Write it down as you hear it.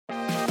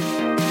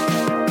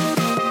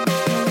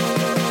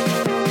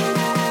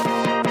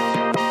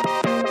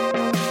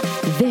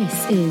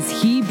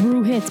is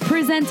Hebrew Hits,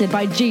 presented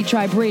by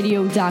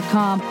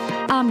JTribeRadio.com.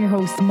 I'm your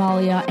host,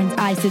 Malia, and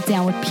I sit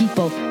down with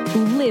people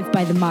who live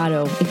by the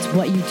motto, it's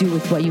what you do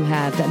with what you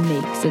have that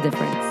makes a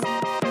difference.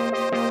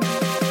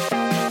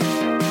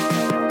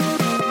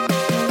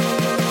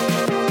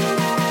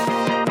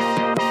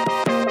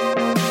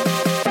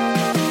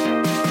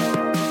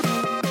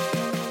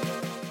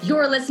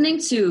 You're listening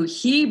to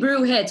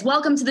Hebrew Hits.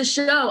 Welcome to the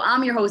show.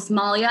 I'm your host,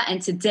 Malia,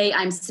 and today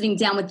I'm sitting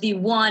down with the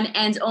one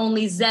and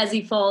only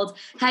Zezi Fold.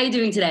 How are you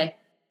doing today?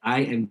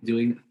 I am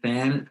doing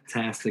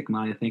fantastic,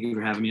 Malia. Thank you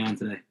for having me on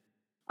today.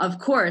 Of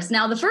course.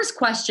 Now, the first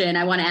question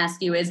I want to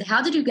ask you is,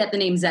 how did you get the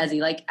name Zezi?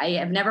 Like, I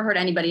have never heard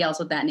anybody else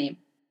with that name.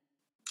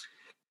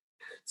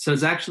 So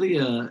it's actually,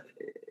 I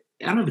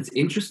don't know if it's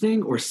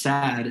interesting or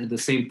sad at the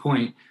same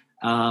point.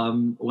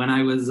 When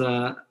I was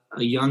a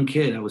young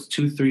kid, I was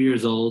 2-3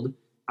 years old.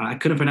 I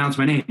couldn't pronounce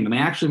my name.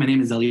 My name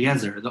is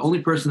Eliezer. The only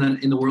person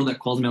in the world that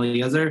calls me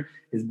Eliezer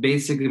is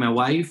basically my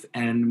wife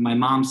and my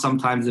mom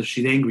sometimes if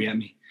she's angry at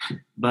me.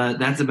 But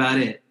that's about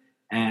it.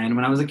 And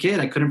when I was a kid,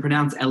 I couldn't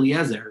pronounce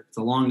Eliezer. It's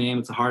a long name.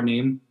 It's a hard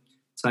name.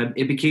 So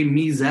it became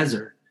me,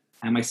 Zezer.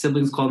 And my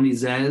siblings called me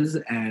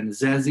Zez and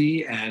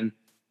Zezi. And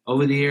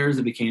over the years,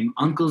 it became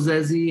Uncle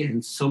Zezi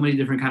and so many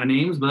different kind of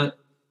names. But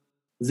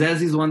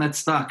Zezi's the one that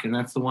stuck, and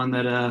that's the one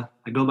that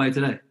I go by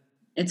today.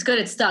 It's good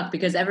it's stuck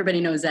because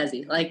everybody knows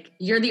Zezi. Like,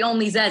 you're the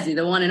only Zezi,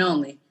 the one and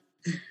only.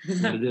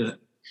 Gotta do it.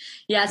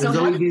 Yeah, so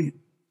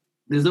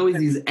there's always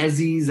these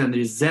Ezzies and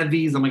there's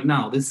Zevies. I'm like,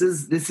 no, this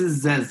is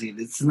Zezi.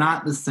 It's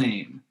not the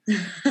same.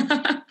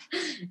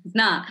 It's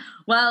not.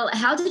 Well,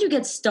 how did you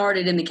get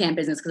started in the camp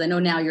business? Because I know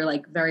now you're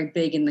like very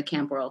big in the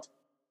camp world.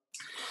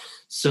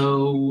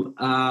 So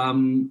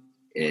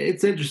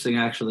it's interesting,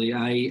 actually.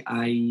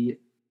 I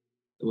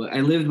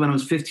lived when I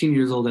was 15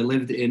 years old. I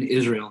lived in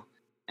Israel.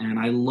 And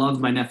I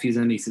loved my nephews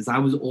and nieces. I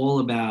was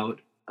all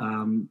about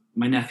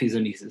my nephews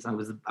and nieces. I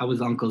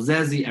was Uncle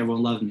Zezi.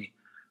 Everyone loved me.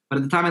 But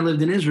at the time I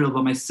lived in Israel,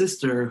 but my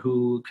sister,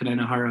 who Kanai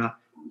Nahara,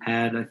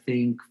 had, I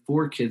think,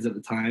 4 kids at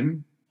the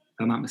time,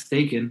 if I'm not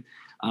mistaken.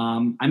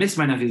 I missed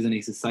my nephews and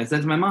nieces. So I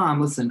said to my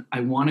mom, listen, I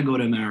want to go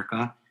to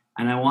America,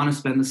 and I want to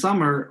spend the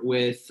summer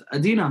with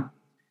Adina.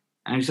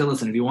 And she said,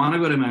 listen, if you want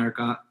to go to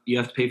America, you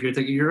have to pay for your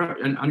ticket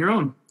on your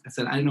own. I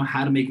said, I didn't know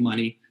how to make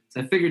money. So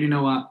I figured, you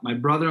know what, my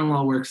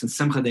brother-in-law works in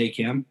Simcha Day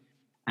Camp,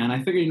 and I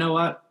figured, you know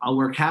what, I'll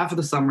work half of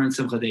the summer in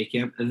Simcha Day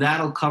Camp.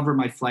 That'll cover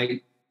my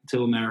flight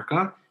to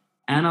America,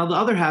 and the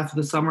other half of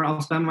the summer I'll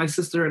spend with my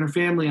sister and her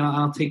family, and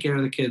I'll take care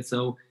of the kids.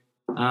 So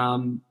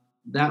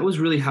that was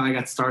really how I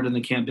got started in the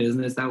camp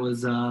business. That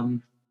was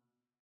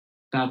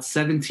about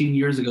 17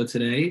 years ago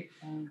today,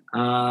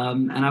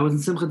 and I was in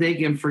Simcha Day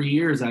Camp for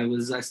years. I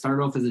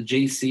started off as a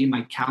JC.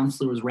 My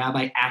counselor was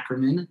Rabbi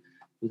Ackerman,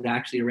 who's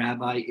actually a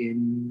rabbi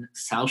in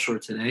South Shore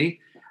today.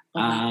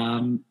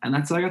 And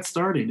that's how I got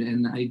started.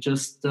 And I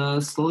just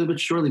slowly but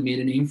surely made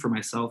a name for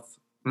myself.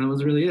 And that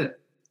was really it.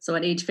 So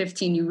at age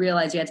 15, you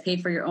realized you had to pay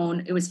for your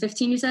own. It was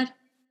 15, you said?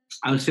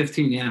 I was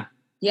 15, yeah.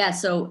 Yeah,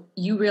 so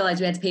you realized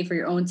you had to pay for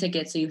your own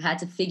ticket. So you had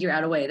to figure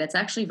out a way. That's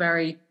actually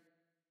very,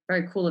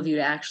 very cool of you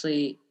to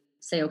actually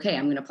say, okay,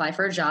 I'm going to apply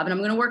for a job and I'm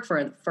going to work for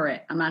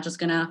it. I'm not just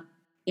going to,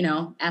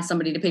 ask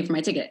somebody to pay for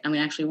my ticket. I'm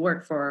going to actually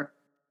work for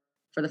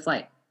the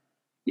flight.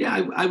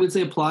 Yeah, I would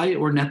say apply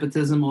or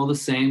nepotism, all the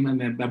same. I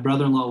mean, my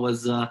brother-in-law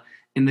was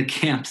in the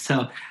camp,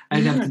 so I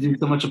didn't have to do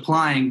so much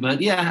applying.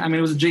 But yeah, I mean,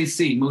 it was a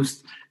JC.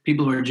 Most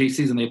people who are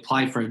JCs and they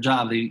apply for a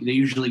job, they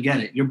usually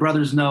get it. Your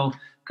brothers know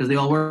because they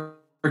all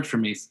worked for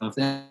me. So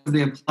if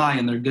they apply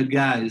and they're good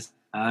guys,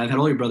 I've had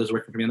all your brothers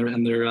working for me,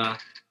 and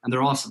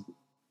they're awesome.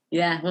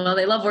 Yeah, well,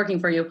 they love working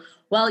for you.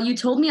 Well, you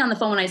told me on the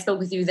phone when I spoke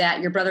with you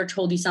that your brother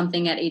told you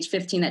something at age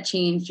 15 that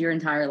changed your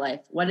entire life.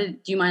 Do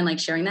you mind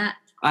sharing that?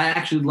 I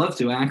actually would love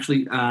to.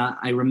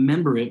 I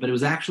remember it, but it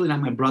was actually not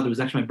my brother. It was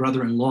actually my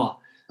brother-in-law.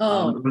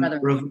 Oh, brother.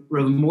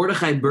 Rav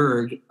Mordechai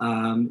Berg,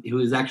 who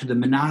is actually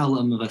the Menahel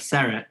of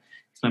Aseret.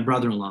 It's my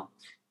brother-in-law.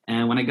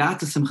 And when I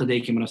got to Simcha Day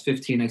Camp when I was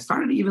 15, I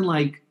started even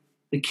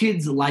the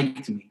kids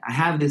liked me. I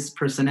have this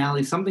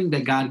personality, something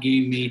that God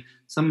gave me,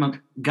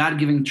 some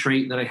God-given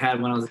trait that I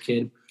had when I was a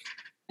kid.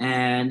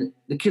 And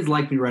the kids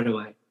liked me right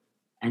away.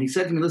 And he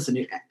said to me,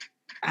 listen,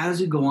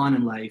 as you go on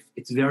in life,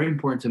 it's very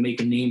important to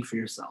make a name for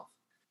yourself.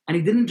 And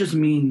he didn't just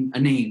mean a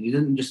name. He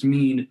didn't just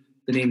mean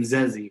the name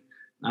Zezi.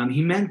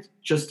 He meant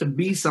just to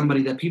be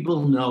somebody that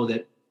people know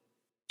that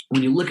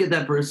when you look at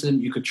that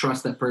person, you could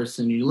trust that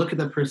person. You look at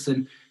that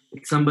person,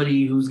 it's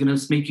somebody who's going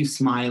to make you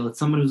smile. It's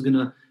someone who's going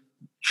to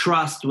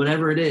trust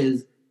whatever it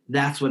is.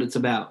 That's what it's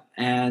about.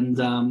 And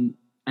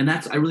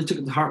that's, I really took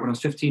it to heart when I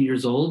was 15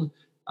 years old.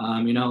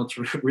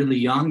 It's really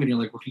young and you're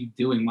like, what are you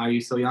doing? Why are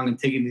you so young and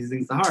taking these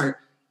things to heart?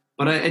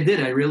 But I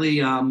did. I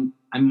really,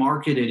 I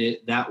marketed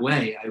it that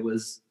way. I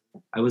was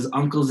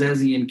Uncle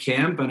Zezi in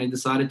camp, and I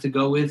decided to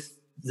go with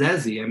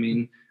Zezi. I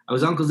mean, I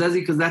was Uncle Zezi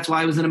because that's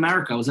why I was in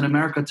America. I was in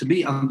America to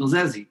be Uncle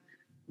Zezi.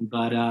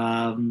 But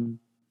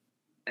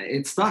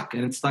it stuck,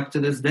 and it stuck to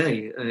this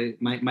day.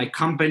 My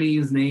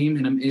company's name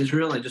in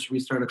Israel, I just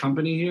restarted a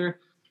company here.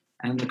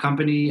 And the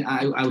company,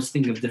 I was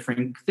thinking of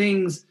different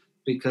things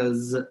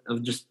because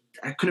of just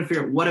I couldn't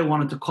figure out what I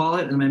wanted to call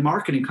it. And my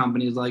marketing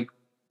company is like,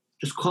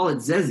 just call it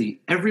Zezi.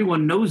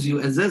 Everyone knows you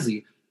as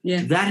Zezi.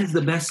 Yeah. That is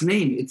the best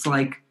name. It's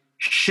like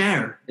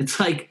Cher. It's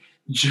like,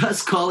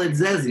 just call it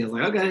Zezi. I was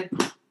like, okay.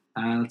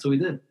 That's what we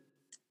did.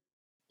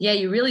 Yeah,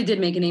 you really did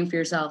make a name for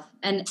yourself.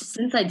 And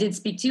since I did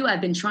speak to you,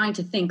 I've been trying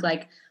to think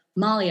like,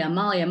 Malia,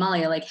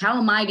 like how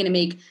am I going to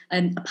make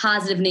a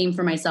positive name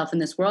for myself in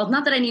this world?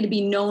 Not that I need to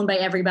be known by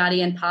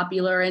everybody and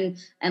popular and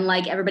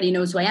like everybody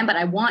knows who I am, but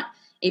I want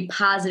a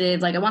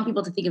positive, like I want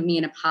people to think of me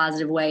in a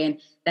positive way and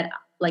that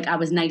like I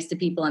was nice to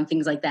people and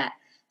things like that.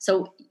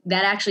 So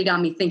that actually got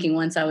me thinking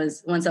once I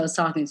was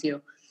talking to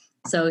you.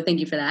 So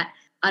thank you for that.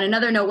 On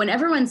another note, when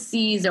everyone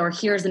sees or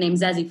hears the name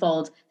Zezi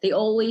Fold, they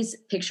always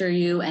picture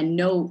you and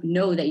know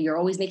that you're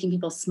always making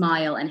people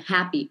smile and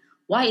happy.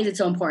 Why is it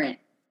so important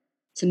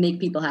to make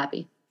people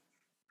happy?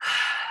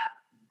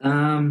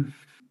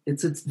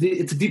 It's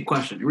a deep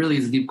question. It really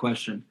is a deep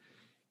question.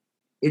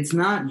 It's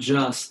not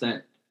just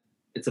that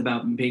it's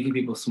about making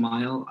people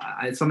smile.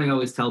 It's something I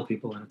always tell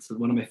people, and it's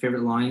one of my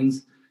favorite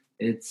lines.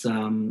 It's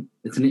in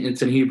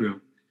Hebrew.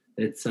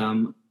 It's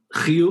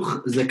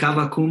chiyuch ze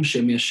kav akum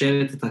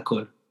shemiyashet et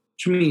hakol,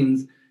 which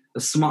means a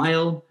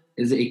smile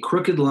is a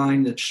crooked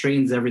line that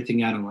straightens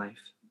everything out in life.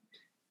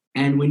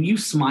 And when you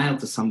smile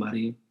to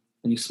somebody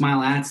and you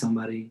smile at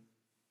somebody,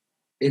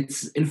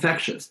 it's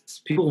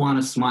infectious. People want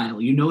to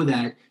smile. You know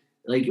that,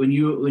 like when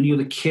you have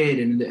a kid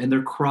and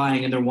they're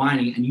crying and they're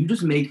whining, and you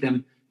just make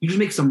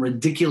some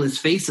ridiculous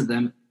face at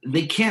them,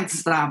 they can't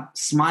stop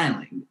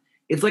smiling.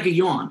 It's like a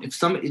yawn.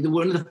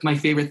 One of my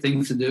favorite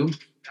things to do,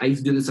 I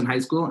used to do this in high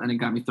school, and it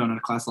got me thrown out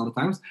of class a lot of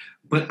times.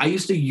 But I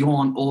used to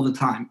yawn all the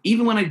time,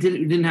 even when I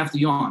didn't have to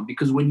yawn,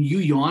 because when you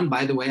yawn,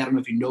 by the way, I don't know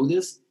if you know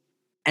this,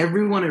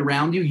 everyone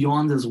around you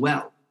yawns as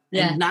well.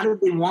 Yeah. And not if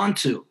they want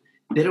to.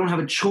 They don't have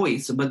a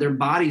choice, but their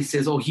body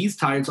says, oh, he's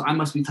tired, so I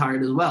must be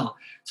tired as well.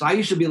 So I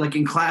used to be like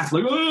in class,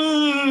 like, like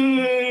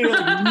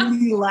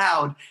really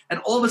loud. And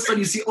all of a sudden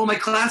you see all my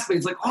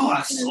classmates like,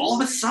 oh, all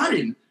of a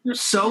sudden, you're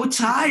so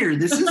tired.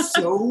 This is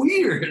so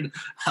weird.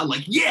 I'm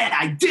like, yeah,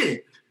 I did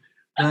it.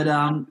 But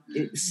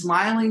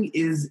smiling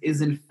is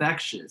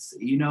infectious.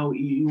 You know,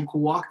 you can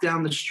walk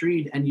down the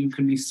street and you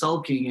can be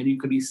sulking and you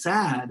could be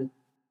sad.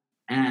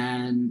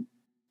 And,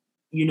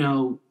 you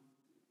know,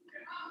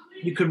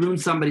 you could ruin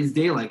somebody's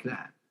day like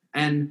that.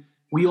 And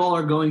we all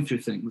are going through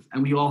things,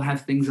 and we all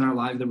have things in our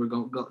life that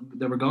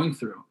we're going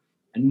through.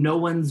 And no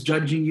one's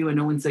judging you, and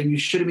no one's saying you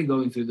shouldn't be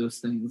going through those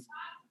things.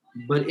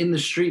 But in the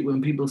street,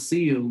 when people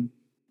see you,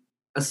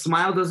 a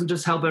smile doesn't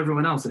just help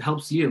everyone else. It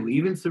helps you.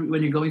 Even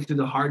when you're going through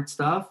the hard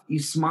stuff, you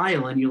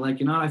smile and you're like,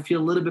 you know, I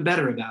feel a little bit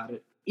better about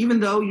it. Even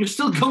though you're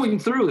still going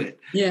through it.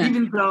 Yeah.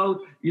 Even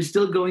though you're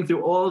still going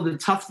through all the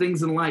tough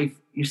things in life,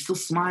 you're still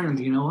smiling.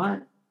 You know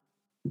what?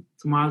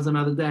 Tomorrow's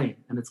another day,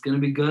 and it's going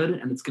to be good,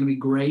 and it's going to be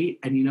great.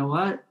 And you know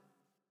what?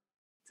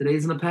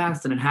 Today's in the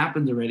past, and it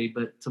happened already.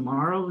 But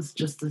tomorrow is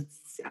just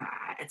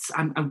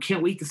I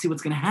can't wait to see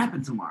what's going to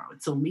happen tomorrow.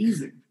 It's so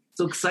amazing.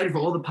 So excited for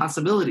all the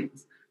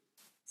possibilities.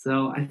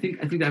 So I think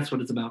that's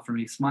what it's about for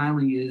me.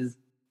 Smiling is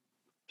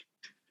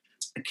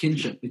a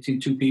kinship between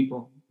two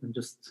people, and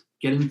just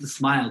getting to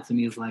smile to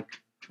me is like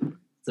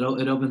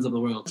it opens up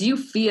the world. Do you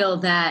feel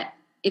that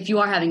if you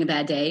are having a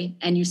bad day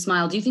and you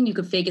smile, do you think you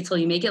could fake it till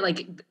you make it?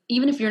 Like,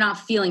 even if you're not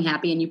feeling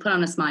happy and you put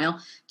on a smile,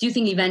 do you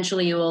think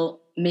eventually it will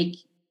make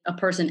a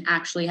person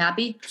actually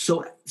happy?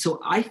 So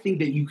I think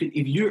that you could,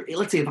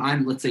 if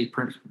I'm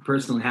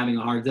personally having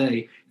a hard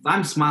day, if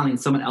I'm smiling and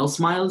someone else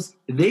smiles,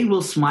 they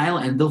will smile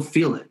and they'll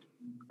feel it.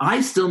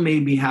 I still may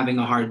be having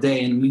a hard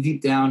day, and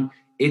deep down,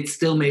 it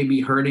still may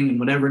be hurting and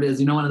whatever it is.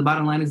 You know what? The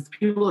bottom line is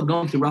people are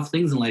going through rough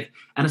things in life,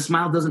 and a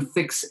smile doesn't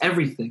fix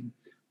everything.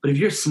 But if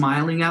you're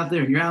smiling out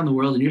there and you're out in the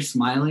world and you're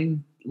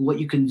smiling, what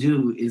you can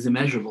do is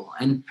immeasurable.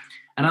 And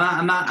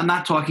I'm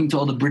not talking to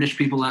all the British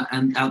people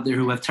out there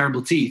who have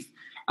terrible teeth.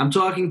 I'm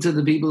talking to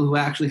the people who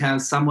actually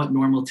have somewhat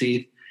normal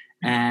teeth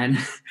and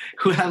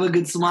who have a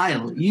good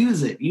smile.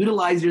 Use it.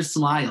 Utilize your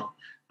smile.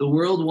 The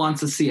world wants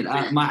to see it.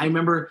 I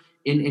remember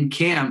in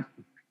camp,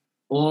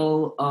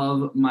 all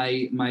of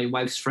my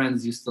wife's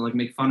friends used to like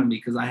make fun of me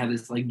because I have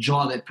this like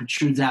jaw that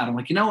protrudes out. I'm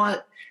like, you know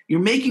what? You're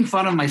making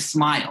fun of my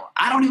smile.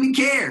 I don't even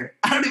care.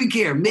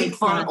 Make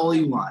fun all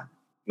you want.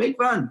 Make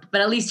fun.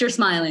 But at least you're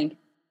smiling.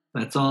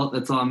 That's all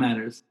that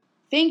matters.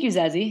 Thank you,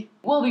 Zezi.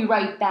 We'll be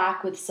right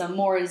back with some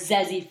more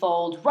Zezi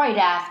Fold right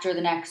after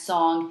the next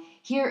song.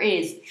 Here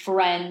is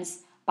Friends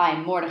by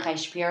Mordechai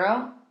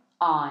Shapiro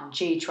on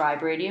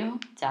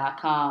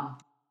jtriberadio.com.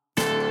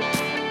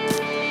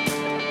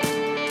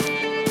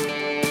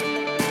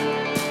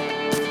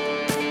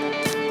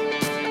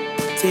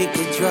 Take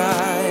a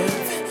drive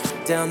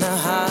down the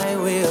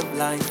highway of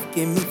life.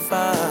 Give me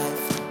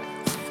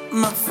 5,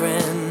 my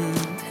friend.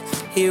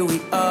 Here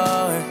we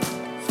are,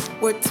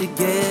 we're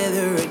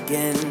together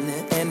again,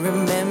 and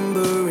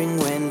remembering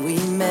when we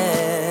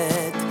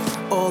met.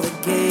 All the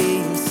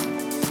games,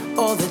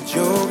 all the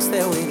jokes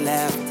that we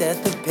laughed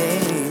at, the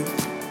pain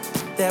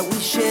that we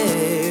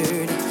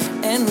shared,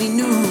 and we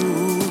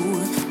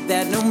knew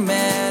that no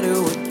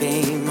matter what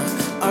came,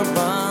 our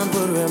bond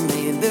would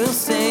remain the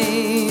same.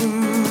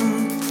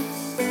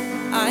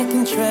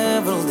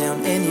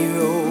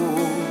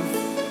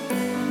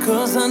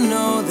 'cause I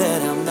know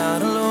that I'm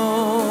not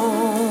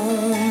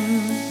alone.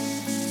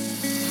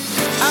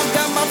 I've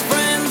got my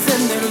friends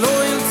and their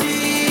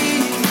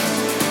loyalty.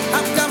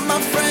 I've got my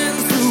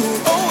friends who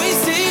always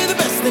see the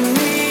best in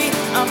me.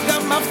 I've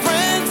got my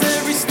friends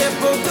every step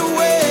of the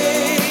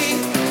way.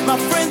 My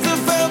friends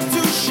have helped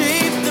to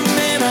shape the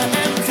man I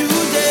am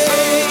today.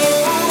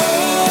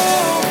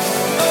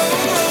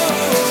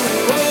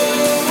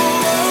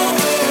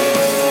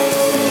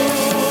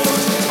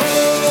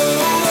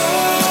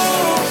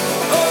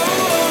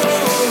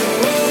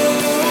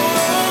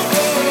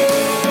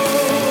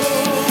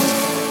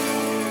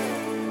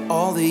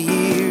 All the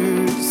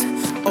years,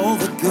 all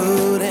the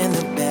good and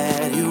the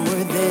bad, you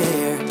were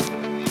there,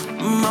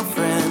 my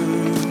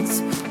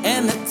friends.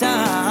 And the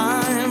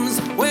times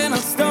when I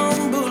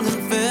stumbled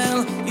and fell,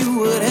 you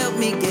would help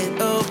me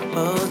get up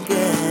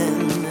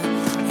again.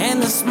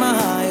 And the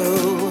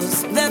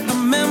smiles that the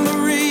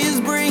memories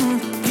bring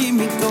keep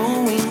me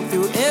going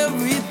through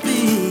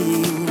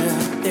everything.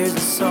 There's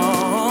a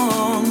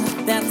song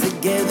that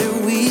together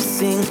we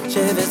sing,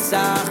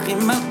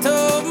 Shevesachim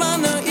Matov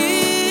Manoim.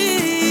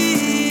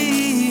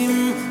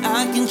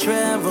 I can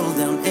travel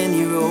down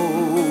any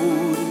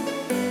road,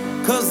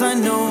 'cause I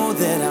know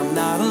that I'm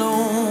not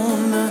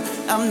alone.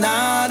 I'm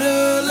not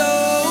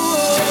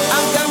alone.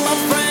 I've got my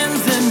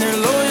friends and their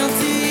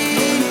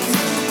loyalties.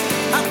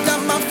 I've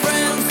got my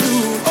friends who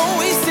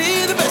always see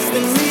the best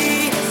in me.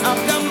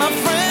 I've got my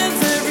friends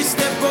every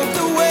step of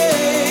the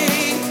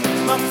way.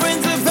 My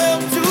friends have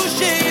helped to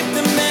shape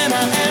the man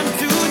I am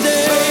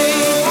today.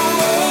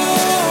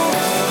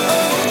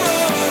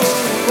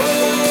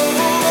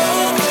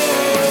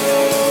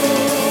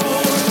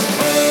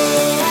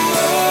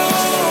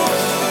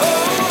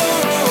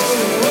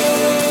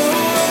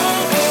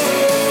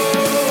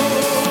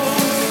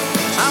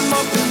 I'm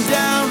up and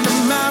down the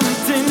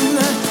mountain,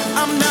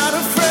 I'm not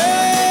afraid.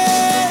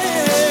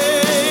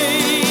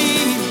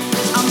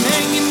 I'm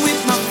hanging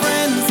with my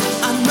friends,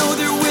 I know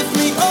they're with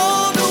me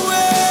all the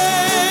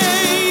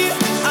way.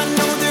 I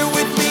know they're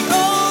with me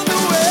all the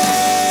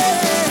way.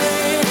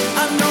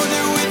 I know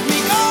they're with me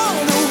all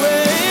the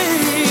way.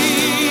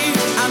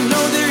 I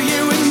know they're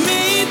here with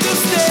me to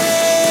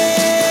stay.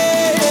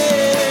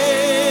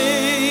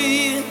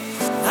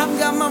 I've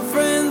got my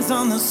friends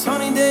on the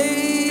sunny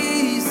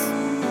days.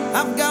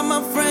 I've got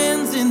my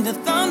friends in the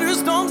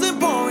thunderstorms and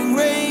pouring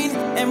rain.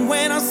 And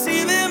when I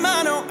see them,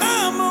 I know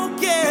I'm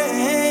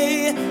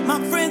okay. My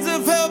friends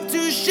have helped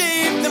to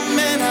shape the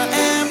man I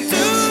am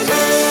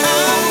today.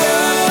 I've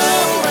got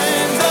my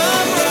friends,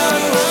 I've got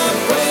my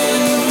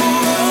friends.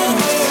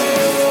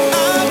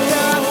 I've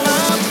got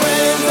my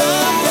friends,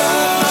 I've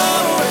got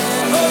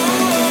my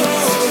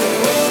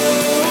friends.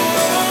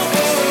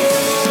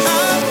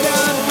 I've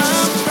got my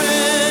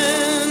friends.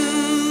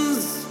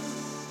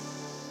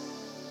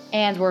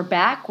 And we're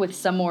back with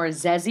some more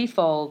Zezi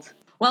Fold.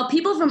 Well,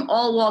 people from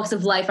all walks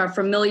of life are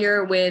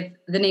familiar with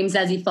the name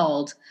Zezi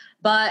Fold,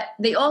 but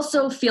they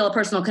also feel a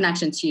personal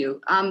connection to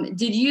you.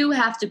 Did you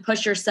have to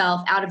push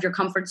yourself out of your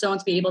comfort zone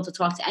to be able to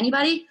talk to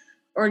anybody?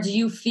 Or do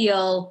you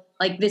feel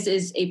like this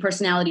is a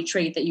personality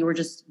trait that you were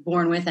just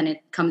born with and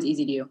it comes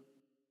easy to you?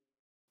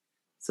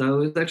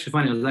 So it's actually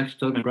funny. I was actually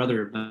talking to my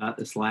brother about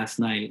this last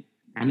night,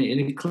 and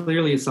it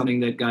clearly is something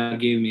that God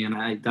gave me, and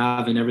I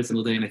daven every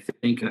single day, and I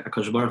think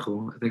Akash Baruch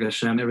Hu, I think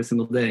Hashem every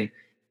single day,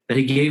 that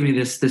He gave me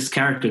this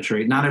character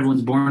trait. Not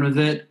everyone's born with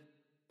it,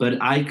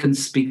 but I can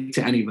speak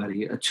to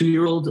anybody, a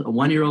 2-year-old, a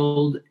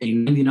 1-year-old, a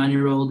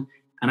 99-year-old,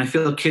 and I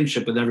feel a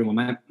kinship with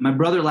everyone. My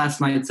brother last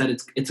night said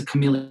it's a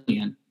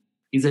chameleon.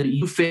 He said,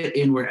 you fit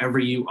in wherever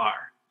you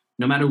are.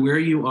 No matter where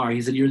you are, he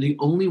said, you're the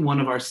only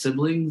one of our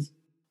siblings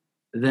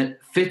that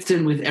fits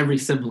in with every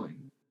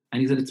sibling.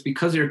 And he said, it's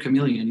because you're a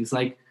chameleon. He's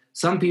like,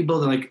 some people,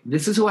 they're like,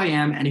 this is who I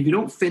am, and if you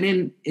don't fit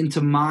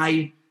into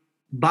my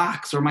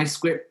box or my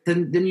square,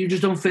 then you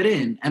just don't fit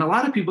in. And a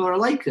lot of people are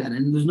like that,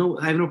 and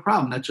I have no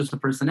problem. That's just a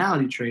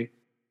personality trait.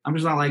 I'm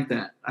just not like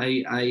that.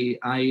 I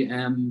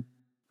am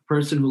a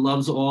person who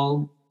loves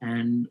all,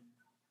 and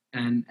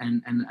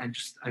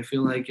I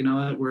feel like, you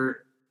know what,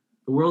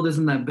 the world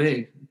isn't that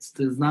big.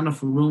 There's not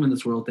enough room in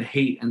this world to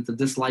hate and to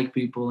dislike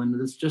people, and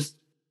it's just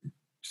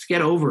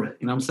get over it.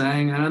 You know what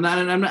I'm saying?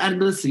 And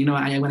listen, you know,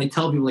 when I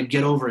tell people, like,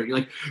 get over it, you're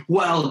like,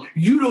 well,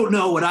 you don't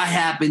know what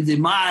happens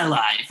in my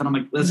life. And I'm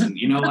like, listen,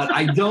 you know what?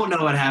 I don't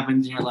know what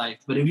happens in your life.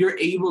 But if you're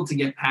able to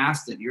get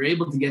past it, you're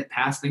able to get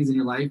past things in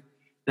your life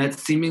that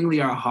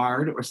seemingly are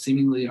hard or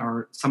seemingly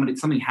are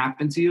something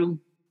happened to you,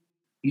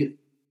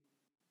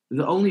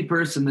 the only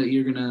person that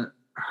you're going to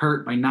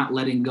hurt by not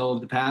letting go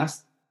of the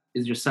past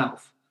is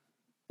yourself.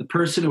 The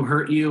person who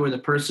hurt you or the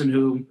person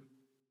who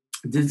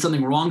did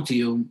something wrong to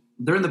you,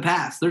 they're in the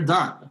past. They're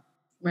done.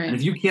 Right. And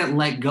if you can't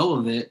let go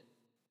of it,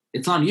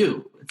 it's on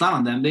you. It's not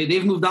on them.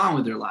 They've moved on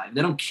with their life.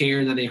 They don't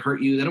care that they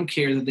hurt you. They don't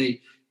care that they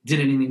did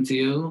anything to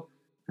you.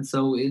 And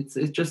so it's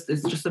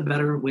just a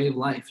better way of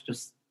life.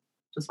 Just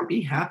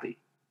be happy.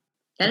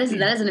 That is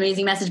an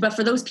amazing message. But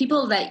for those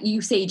people that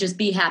you say just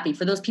be happy,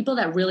 for those people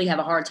that really have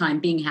a hard time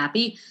being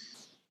happy,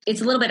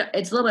 it's a little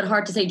bit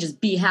hard to say just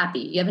be happy.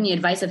 You have any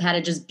advice of how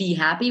to just be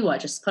happy?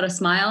 What, just put a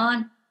smile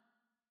on?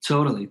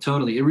 Totally.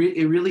 It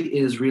really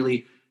is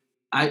really,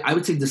 I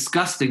would say,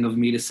 disgusting of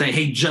me to say,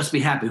 hey, just be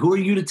happy. Who are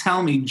you to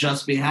tell me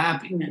just be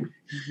happy? Yeah.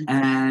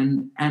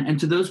 And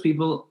to those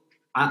people,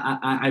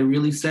 I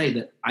really say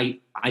that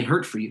I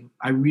hurt for you.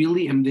 I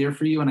really am there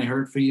for you, and I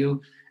hurt for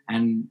you.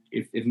 And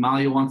if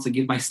Malia wants to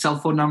give my cell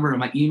phone number or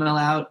my email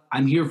out,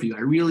 I'm here for you. I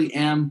really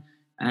am.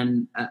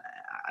 And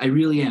I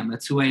really am.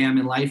 That's who I am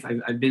in life.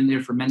 I've been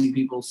there for many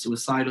people,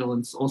 suicidal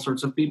and all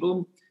sorts of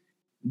people.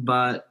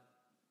 But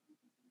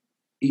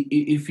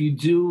if you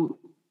do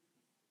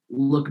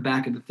look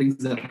back at the things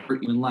that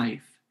hurt you in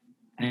life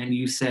and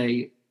you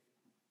say,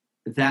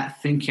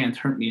 that thing can't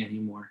hurt me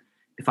anymore,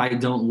 if I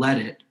don't let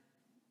it,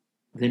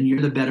 then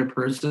you're the better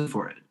person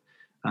for it.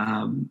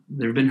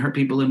 There have been hurt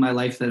people in my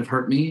life that have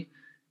hurt me,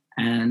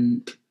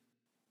 and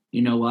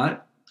you know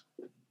what?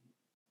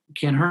 You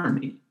can't hurt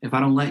me if I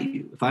don't let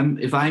you.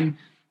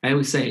 I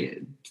always say,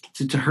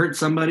 to hurt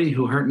somebody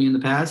who hurt me in the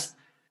past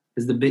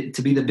is to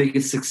be the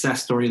biggest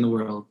success story in the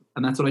world.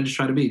 And that's what I just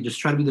try to be. Just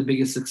try to be the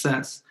biggest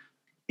success.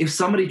 If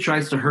somebody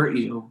tries to hurt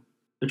you,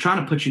 they're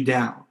trying to put you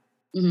down.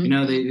 Mm-hmm. You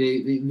know,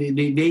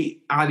 they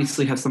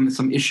obviously have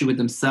some issue with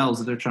themselves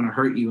that they're trying to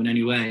hurt you in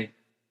any way.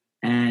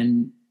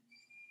 And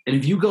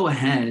if you go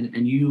ahead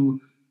and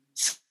you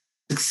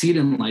succeed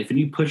in life and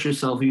you push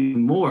yourself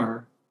even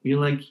more, you're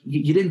like,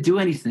 you didn't do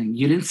anything.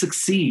 You didn't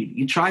succeed.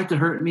 You tried to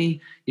hurt me.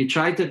 You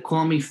tried to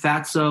call me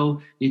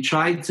fatso. You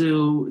tried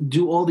to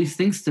do all these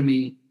things to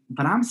me,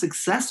 but I'm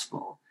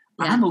successful.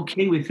 Yeah. I'm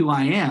okay with who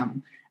I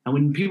am. And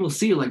when people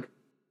see you, like,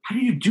 how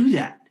do you do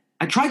that?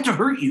 I tried to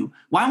hurt you.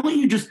 Why won't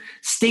you just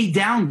stay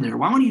down there?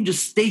 Why won't you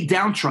just stay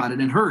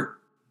downtrodden and hurt?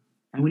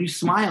 And when you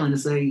smile and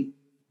say,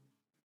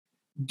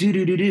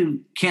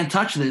 can't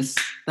touch this,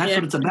 that's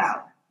what it's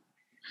about.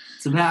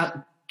 It's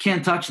about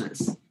can't touch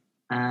this.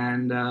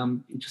 And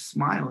you just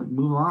smile and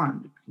move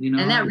on. You know?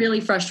 And that really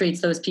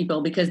frustrates those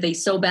people because they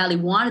so badly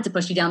wanted to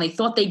push you down. They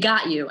thought they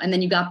got you, and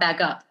then you got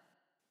back up.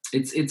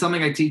 It's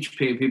something I teach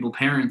people,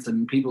 parents,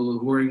 and people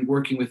who are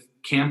working with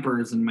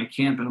campers and my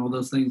camp and all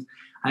those things.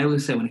 I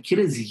always say, when a kid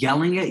is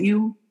yelling at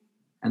you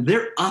and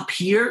they're up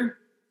here,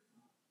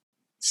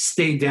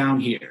 stay down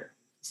here.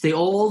 Stay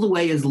all the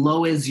way as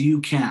low as you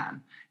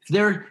can. If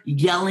they're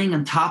yelling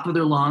on top of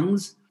their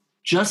lungs,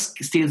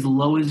 just stay as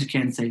low as you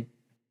can and say,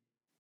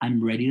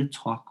 I'm ready to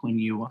talk when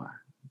you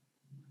are.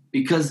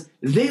 Because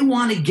they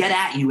want to get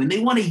at you and they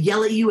want to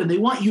yell at you and they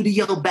want you to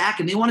yell back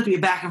and they want it to be a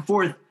back and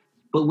forth.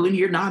 But when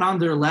you're not on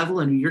their level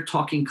and you're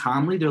talking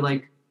calmly, they're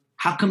like,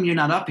 how come you're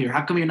not up here?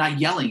 How come you're not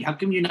yelling? How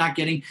come you're not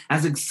getting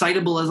as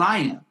excitable as I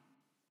am?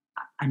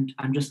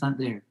 I'm just not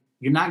there.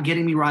 You're not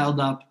getting me riled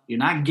up. You're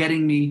not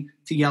getting me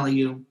to yell at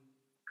you.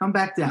 Come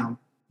back down.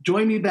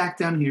 Join me back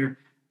down here.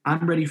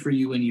 I'm ready for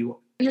you when you are.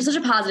 You're such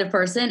a positive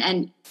person,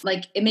 and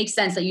like it makes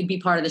sense that you'd be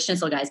part of the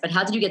Schnitzel Guys. But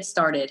how did you get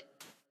started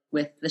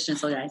with the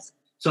Schnitzel Guys?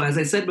 So as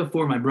I said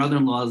before, my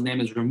brother-in-law, his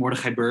name is Rav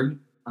Mordechai Berg,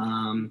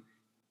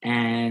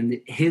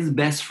 and his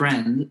best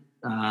friend,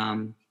 I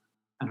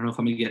don't know if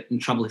I'm going to get in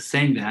trouble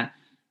saying that,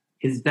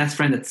 his best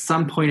friend at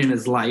some point in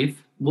his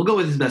life, we'll go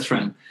with his best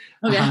friend.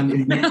 Okay.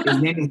 His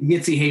name is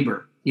Yitzi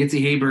Haber.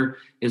 Yitzi Haber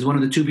is one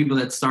of the two people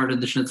that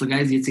started the Schnitzel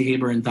Guys, Yitzi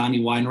Haber and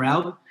Donnie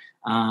Weinraub.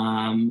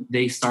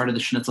 They started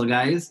the Schnitzel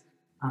Guys.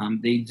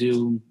 They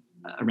do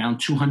around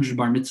 200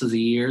 bar mitzvahs a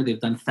year. They've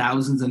done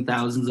thousands and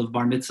thousands of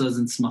bar mitzvahs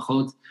and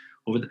smachot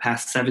over the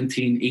past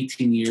 17,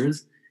 18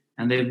 years.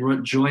 And they've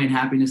brought joy and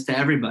happiness to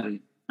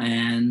everybody.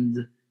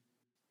 And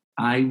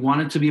I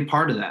wanted to be a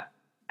part of that.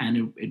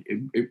 And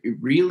it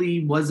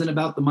really wasn't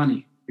about the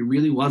money. It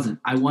really wasn't.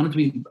 I wanted to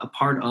be a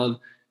part of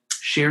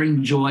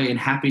sharing joy and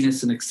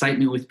happiness and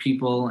excitement with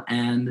people.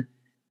 And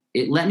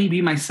it let me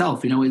be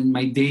myself. You know, in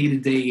my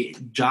day-to-day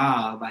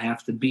job, I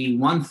have to be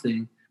one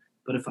thing.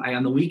 But if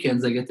on the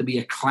weekends, I get to be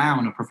a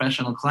clown, a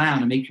professional clown,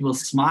 and make people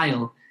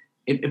smile,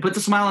 it puts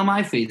a smile on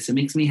my face. It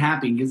makes me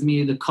happy. It gives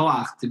me the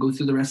koach to go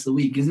through the rest of the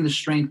week. It gives me the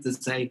strength to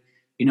say,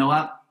 you know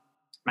what?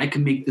 I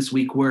can make this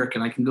week work,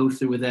 and I can go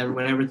through with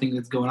everything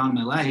that's going on in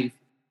my life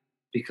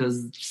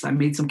because I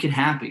made some kid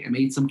happy. I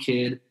made some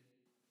kid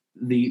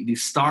the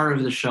star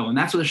of the show, and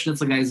that's what the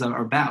Schnitzel Guys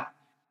are about.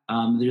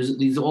 There's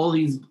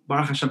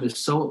Baruch Hashem,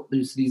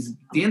 there's these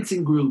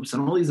dancing groups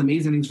and all these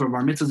amazing things for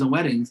bar mitzvahs and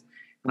weddings,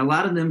 and a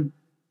lot of them,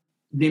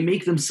 they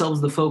make themselves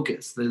the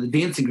focus. The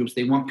dancing groups,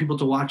 they want people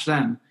to watch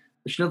them.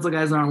 The Schnitzel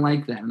Guys aren't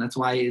like that, and that's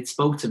why it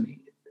spoke to me.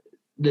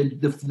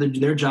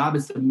 Their job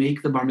is to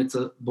make the bar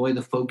mitzvah boy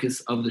the focus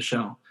of the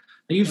show.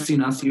 And you've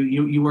seen us.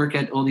 You work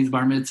at all these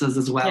bar mitzvahs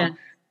as well,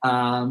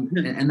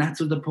 and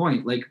that's what the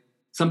point. Like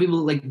some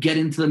people like get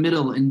into the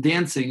middle in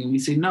dancing, and we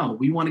say no.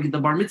 We want to get the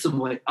bar mitzvah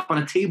boy up on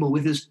a table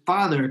with his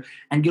father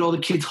and get all the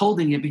kids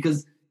holding it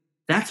because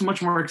that's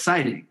much more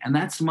exciting and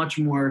that's much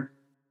more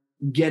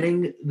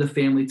getting the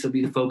family to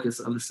be the focus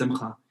of the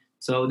simcha.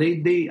 So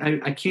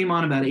I came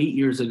on about 8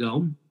 years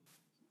ago.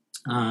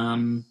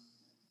 I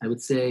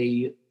would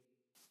say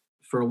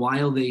for a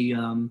while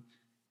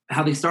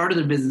how they started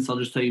their business, I'll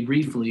just tell you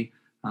briefly.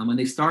 When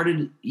they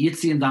started,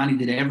 Yitzi and Donnie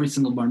did every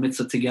single bar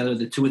mitzvah together,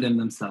 the two of them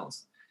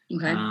themselves.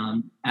 Okay.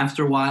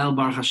 After a while,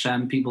 Baruch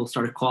Hashem, people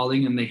started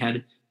calling, and they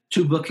had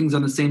 2 bookings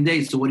on the same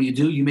day. So what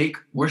do? You make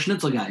more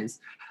schnitzel guys.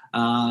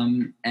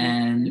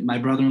 And my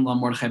brother-in-law,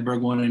 Mordechai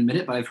Berg, won't admit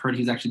it, but I've heard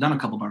he's actually done a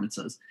couple bar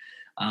mitzvahs.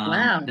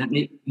 Wow.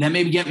 That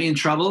may get me in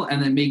trouble,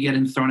 and that may get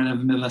him thrown in a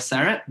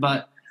mivaseret,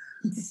 but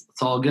it's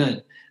all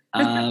good.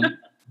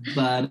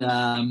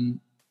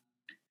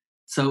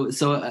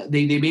 So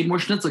they made more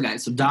schnitzel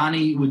guys. So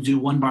Donnie would do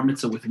one bar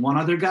mitzvah with one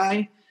other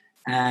guy,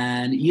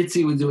 and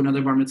Yitzi would do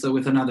another bar mitzvah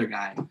with another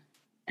guy.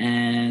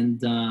 And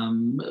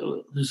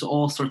there's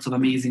all sorts of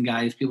amazing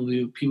guys. People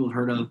have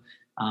heard of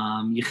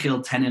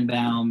Yechiel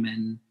Tenenbaum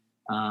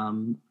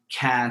and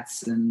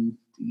Katz and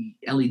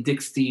Ellie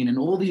Dickstein, and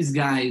all these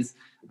guys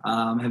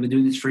have been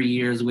doing this for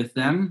years with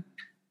them.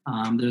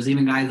 There's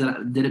even guys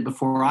that did it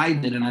before I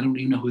did, and I don't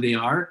even know who they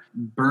are.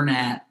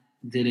 Bernat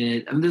did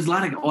it. I mean, there's a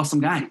lot of awesome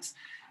guys.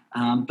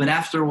 But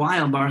after a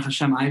while, Baruch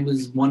Hashem, I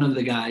was one of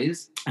the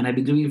guys, and I've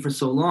been doing it for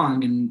so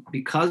long. And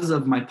because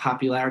of my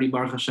popularity,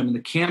 Baruch Hashem, in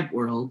the camp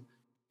world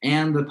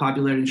and the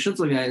popularity in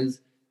Shitzel guys,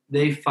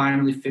 they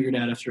finally figured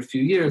out after a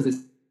few years, they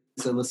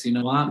said, listen, you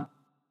know what?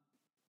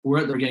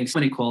 They're getting so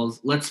many calls.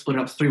 Let's split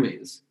it up 3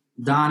 ways.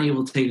 Donnie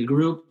will take a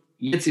group,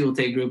 Yitzi will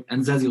take a group,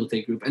 and Zezi will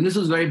take a group. And this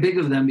was very big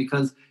of them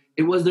because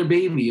it was their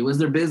baby. It was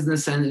their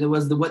business, and it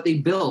was what they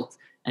built.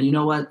 And you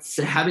know what?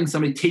 Having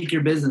somebody take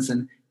your business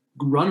and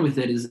run with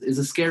it is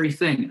a scary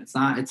thing.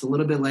 It's a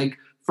little bit like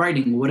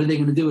frightening. What are they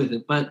going to do with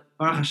it? But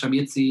Baruch Hashem,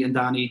 Yitzi and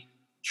Donnie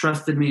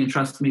trusted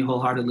me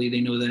wholeheartedly.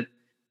 They know that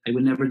I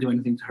would never do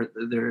anything to hurt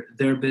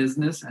their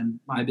business and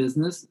my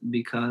business,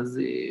 because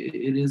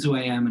it is who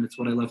I am and it's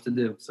what I love to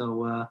do.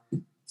 So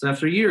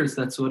after years,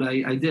 that's what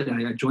I did.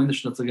 I joined the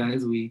Schnitzel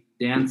guys. We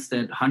danced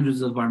at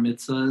hundreds of bar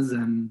mitzvahs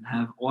and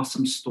have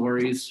awesome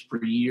stories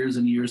for years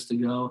and years to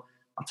go.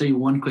 I'll tell you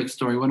one quick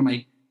story. One of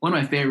my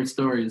favorite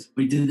stories.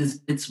 We did this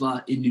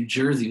mitzvah in New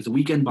Jersey. It was a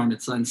weekend bar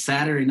mitzvah, and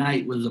Saturday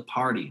night was a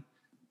party.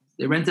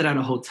 They rented out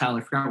a hotel.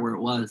 I forgot where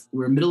it was. We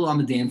were middle on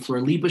the dance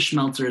floor. Lipa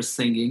Schmelzer is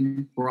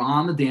singing. We're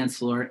on the dance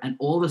floor, and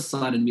all of a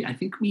sudden, I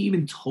think we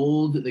even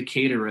told the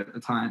caterer at the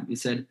time. We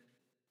said,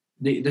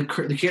 the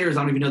caterers,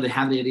 I don't even know, they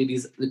have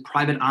these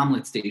private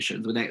omelet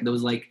stations with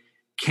those like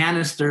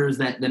canisters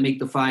that make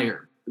the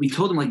fire. We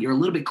told them, like, you're a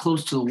little bit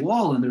close to the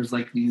wall, and there's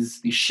like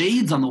these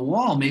shades on the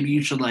wall. Maybe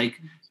you should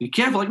like be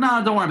careful. Like,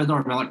 no, don't worry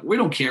about it. Like, we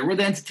don't care. We're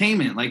the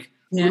entertainment. Like,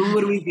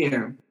 what do we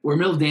care? We're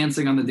middle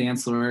dancing on the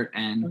dance floor,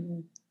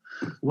 and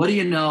what do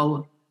you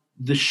know?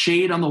 The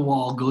shade on the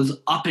wall goes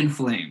up in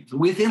flames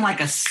within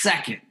like a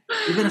second.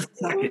 Within a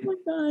second. Oh my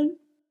God.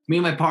 Me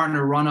and my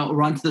partner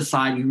run to the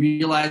side. We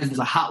realize there's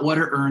a hot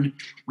water urn.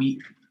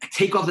 We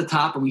take off the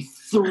top and we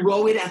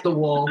throw it at the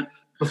wall.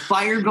 The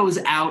fire goes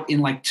out in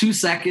like 2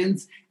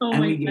 seconds, and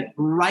we get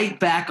right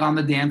back on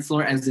the dance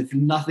floor as if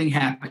nothing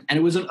happened. And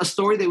it was a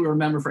story that we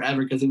remember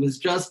forever because it was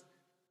just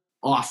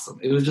awesome.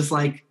 It was just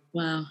like,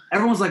 wow.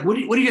 Everyone was like, what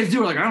do you guys do?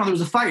 We're like, I don't know, there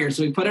was a fire,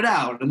 so we put it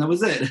out, and that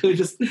was it. It was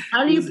just.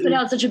 How do you put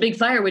out such a big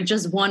fire with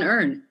just one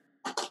urn?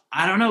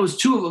 I don't know. It was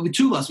two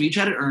of us. We each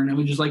had an urn, and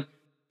we just like,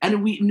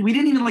 and we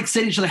didn't even like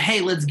say to each other, hey,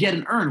 let's get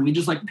an urn. We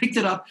just like picked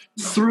it up,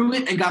 threw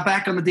it, and got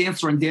back on the dance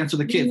floor and danced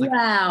with the kids. Like,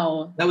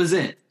 wow. That was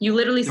it. You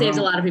literally saved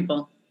a lot of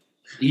people.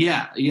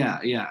 Yeah.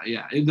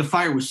 The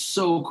fire was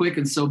so quick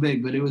and so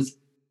big, but it was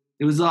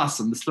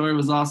awesome. The story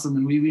was awesome,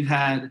 and we've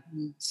had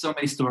so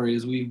many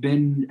stories. We've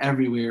been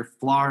everywhere: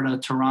 Florida,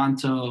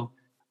 Toronto,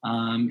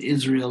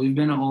 Israel. We've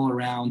been all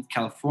around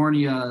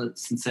California,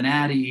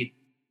 Cincinnati.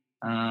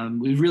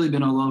 We've really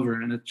been all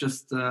over, and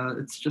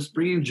it's just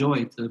bringing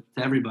joy to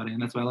everybody,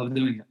 and that's why I love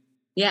doing it.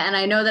 Yeah, and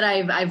I know that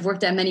I've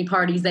worked at many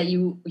parties that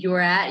you were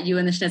at, you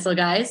and the Schnitzel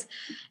guys,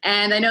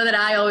 and I know that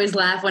I always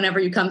laugh whenever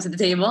you come to the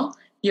table.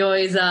 You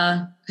always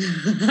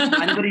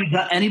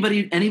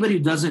anybody who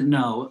doesn't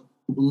know,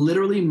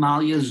 literally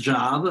Malia's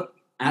job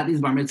at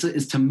these bar mitzvahs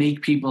is to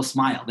make people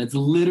smile. That's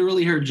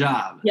literally her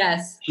job.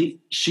 Yes.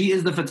 She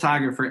is the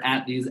photographer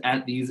at these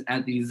bar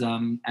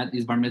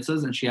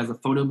mitzvahs, and she has a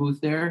photo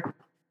booth there,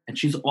 and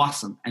she's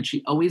awesome. And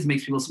she always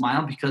makes people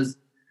smile because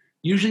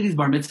usually these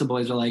bar mitzvah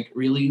boys are like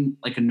really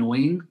like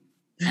annoying.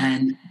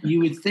 And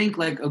you would think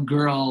like a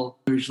girl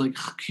who's like,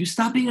 can you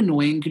stop being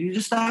annoying? Could you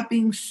just stop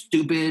being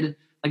stupid?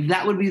 Like,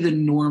 that would be the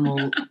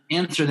normal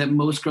answer that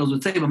most girls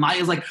would say. But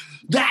Maya's like,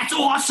 that's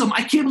awesome.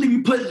 I can't believe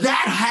you put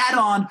that hat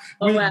on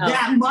with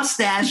that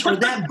mustache or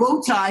that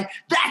bow tie.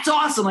 That's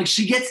awesome. Like,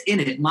 she gets in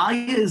it. Maya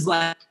is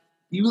like,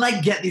 you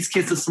like get these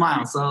kids to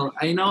smile. So,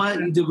 you know what?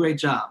 You do a great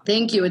job.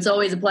 Thank you. It's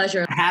always a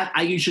pleasure.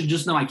 You should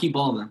just know I keep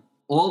all of them.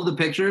 All of the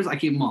pictures, I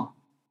keep them all.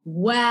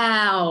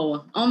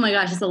 Wow. Oh, my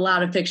gosh. It's a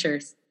lot of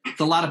pictures. It's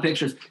a lot of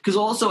pictures. Because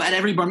also at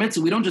every bar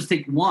mitzvah, we don't just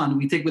take one.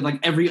 We take with like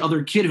every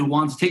other kid who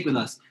wants to take with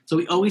us. So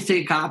we always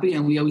take a copy,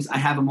 and I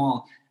have them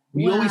all.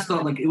 We always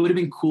thought like it would have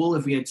been cool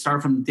if we had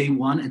started from day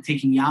one and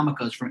taking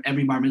yarmulkes from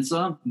every bar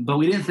mitzvah. But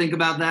we didn't think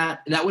about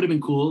that. That would have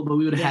been cool, but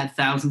we would have had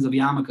thousands of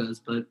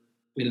yarmulkes, but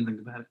we didn't think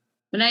about it.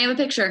 But now you have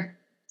a picture.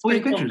 We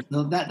have pictures.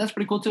 No, that's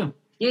pretty cool too.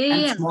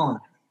 Yeah.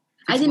 Smaller.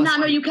 I did not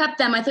know you kept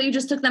them. I thought you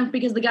just took them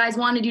because the guys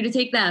wanted you to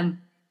take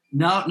them.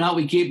 No,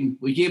 we keep them.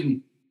 We keep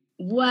them.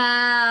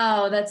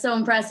 Wow, that's so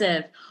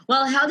impressive.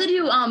 Well, how did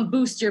you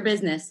boost your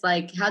business?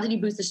 Like, how did you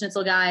boost the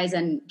Schnitzel guys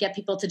and get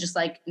people to just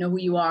like know who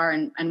you are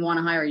and want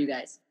to hire you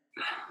guys?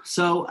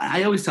 So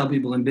I always tell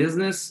people in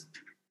business,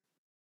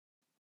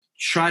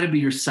 try to be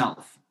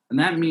yourself. And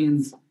that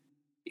means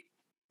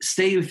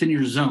stay within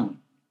your zone.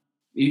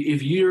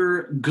 If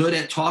you're good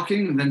at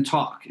talking, then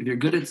talk. If you're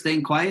good at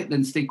staying quiet,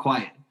 then stay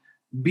quiet.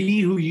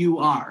 Be who you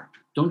are.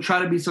 Don't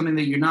try to be something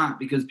that you're not,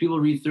 because people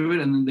read through it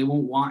and then they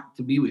won't want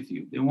to be with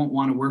you. They won't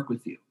want to work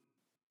with you.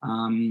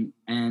 And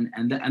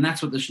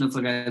that's what the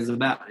Schnitzel guy is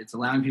about. It's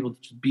allowing people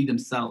to just be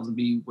themselves and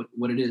be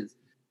what it is.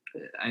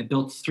 I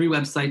built 3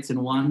 websites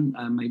in one.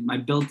 I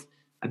built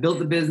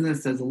the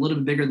business as a little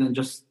bit bigger than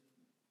just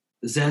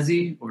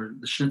Zezi or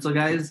the Schnitzel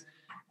guys.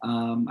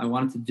 I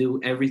wanted to do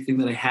everything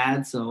that I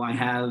had. So I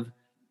have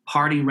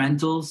party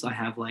rentals. I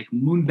have like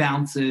moon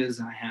bounces.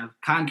 I have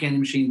cotton candy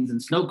machines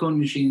and snow cone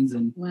machines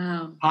and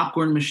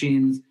popcorn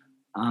machines.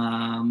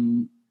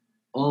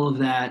 All of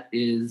that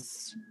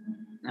is,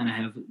 and I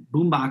have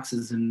boom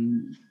boxes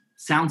and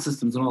sound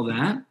systems and all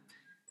that.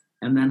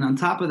 And then on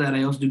top of that,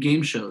 I also do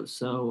game shows.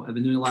 So I've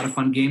been doing a lot of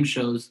fun game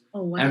shows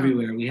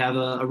everywhere. We have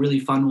a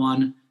really fun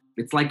one.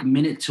 It's like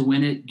Minute to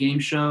Win It game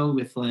show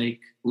with like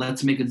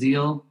Let's Make a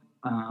Deal.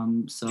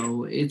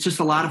 So it's just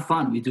a lot of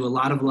fun. We do a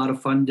lot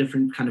of fun,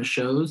 different kind of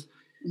shows.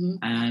 Mm-hmm.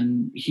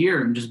 And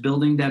here I'm just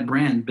building that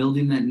brand,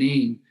 building that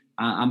name.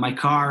 On my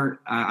car,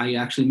 I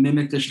actually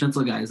mimicked the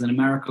Schnitzel guys. In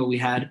America, we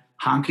had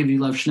Honk if you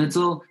love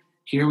Schnitzel.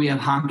 Here we have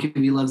Honk if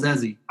you love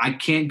Zezi. I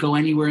can't go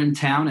anywhere in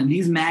town. And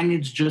these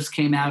magnets just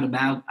came out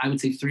about, I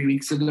would say 3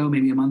 weeks ago,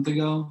 maybe a month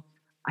ago.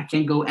 I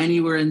can't go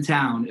anywhere in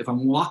town. If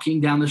I'm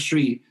walking down the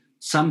street,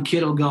 some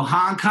kid will go,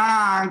 honk,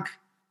 honk.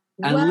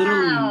 And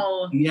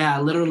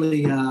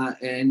literally,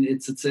 and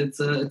it's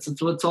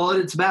what's all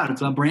it's about.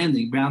 It's about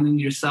branding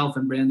yourself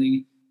and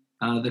branding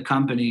the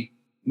company,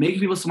 making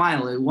people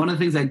smile. One of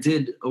the things I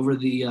did over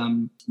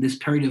the this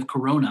period of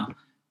Corona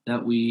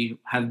that we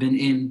have been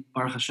in,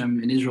 Baruch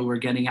Hashem, in Israel, we're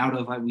getting out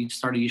of. We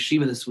started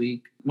yeshiva this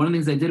week. One of the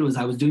things I did was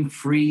I was doing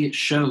free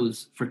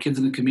shows for kids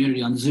in the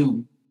community on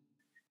Zoom.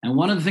 And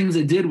one of the things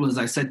I did was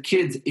I said,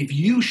 kids, if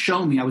you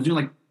show me, I was doing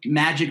like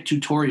magic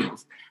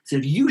tutorials. So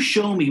if you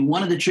show me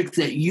one of the tricks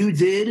that you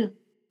did,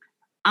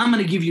 I'm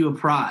going to give you a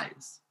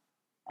prize.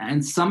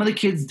 And some of the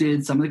kids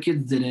did, some of the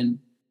kids didn't.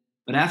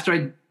 But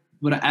after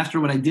what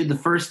I did the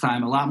first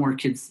time, a lot more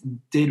kids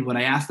did what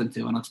I asked them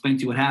to. And I'll explain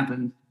to you what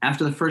happened.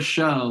 After the first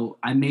show,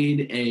 I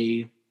made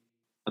a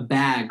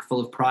bag full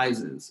of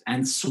prizes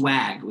and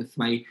swag with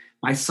my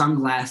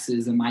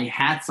sunglasses and my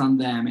hats on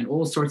them and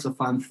all sorts of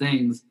fun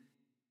things.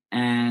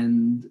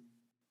 And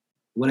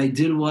what I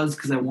did was,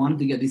 because I wanted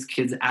to get these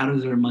kids out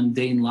of their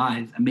mundane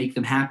lives and make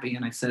them happy.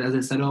 And I said, as I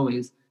said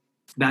always,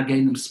 it's about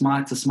getting them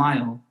to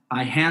smile.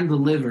 I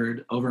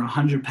hand-delivered over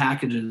 100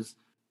 packages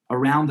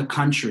around the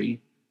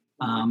country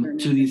to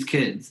these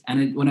kids.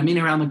 And when I mean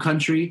around the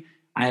country,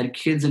 I had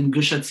kids in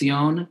Gush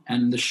Etzion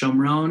and the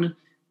Shomron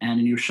and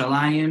in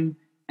Yerushalayim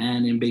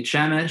and in Beit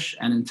Shemesh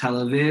and in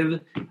Tel Aviv.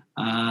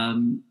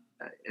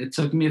 It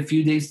took me a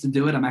few days to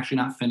do it. I'm actually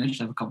not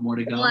finished. I have a couple more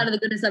to go. Out of the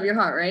goodness of your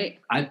heart, right?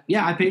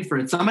 I paid for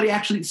it. Somebody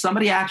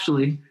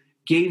actually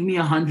gave me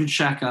 100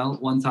 shekel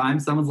one time.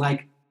 Someone's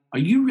like, are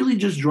you really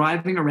just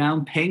driving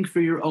around paying for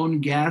your own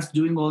gas,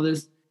 doing all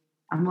this?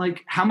 I'm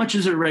like, how much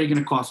is it really going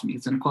to cost me?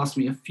 It's going to cost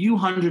me a few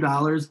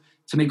 $100s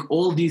to make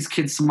all these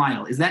kids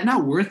smile. Is that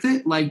not worth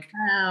it? Like,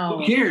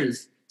 who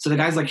cares? So the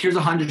guy's like, here's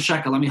 100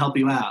 shekel. Let me help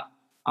you out.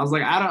 I was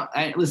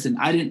like, listen,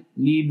 I didn't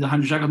need the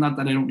 100 shekel. Not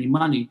that I don't need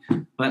money,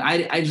 but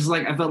I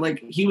felt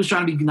like he was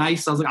trying to be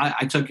nice. I was like,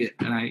 I took it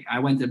and I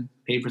went to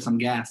pay for some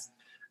gas.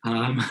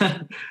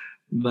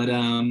 But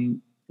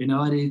you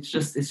know, it's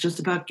just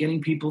about getting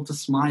people to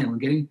smile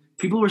and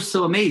people were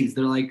so amazed.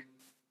 They're like,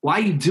 why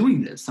are you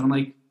doing this? And I'm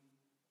like,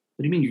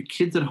 what do you mean? Your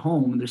kid's at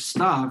home and they're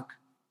stuck.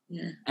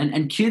 Yeah.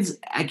 And kids,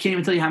 I can't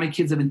even tell you how many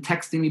kids have been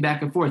texting me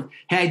back and forth.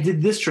 Hey, I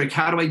did this trick.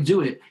 How do I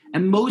do it?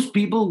 And most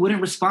people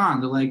wouldn't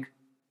respond. They're like,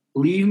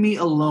 leave me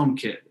alone,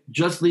 kid.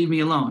 Just leave me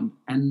alone.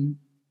 And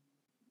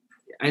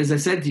as I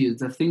said to you,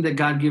 it's a thing that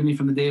God gave me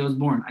from the day I was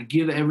born. I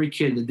give every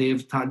kid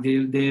the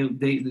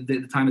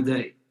time of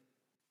day.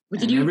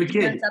 But did you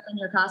dress up in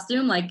your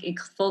costume, like a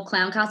full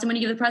clown costume when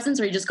you give the presents,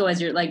 or you just go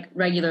as you're like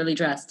regularly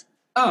dressed?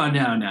 Oh,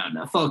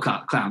 no. Full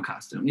clown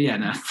costume. Yeah,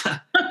 no.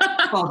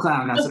 Full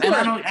clown costume.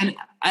 And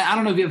I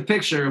don't know if you have a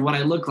picture of what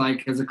I look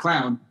like as a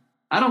clown.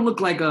 I don't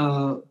look like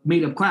a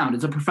made-up clown.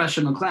 It's a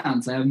professional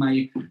clown. So I have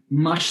my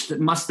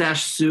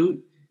mustache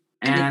suit,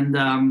 and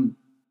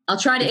I'll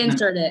try to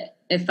insert it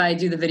if I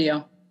do the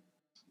video.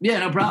 Yeah,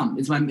 no problem.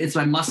 It's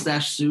my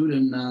mustache suit,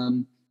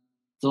 and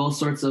it's all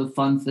sorts of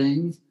fun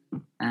things,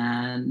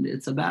 and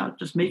it's about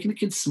just making the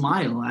kids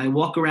smile. I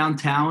walk around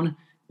town.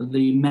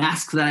 The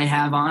mask that I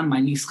have on, my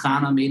niece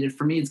Chana made it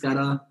for me. It's got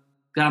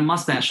a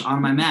mustache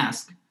on my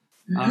mask.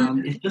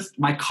 It's just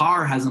my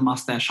car has a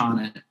mustache on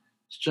it.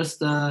 It's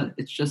just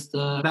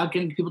about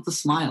getting people to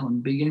smile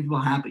and getting people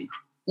happy.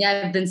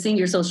 Yeah, I've been seeing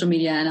your social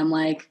media and I'm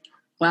like,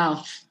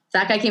 wow, if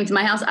that guy came to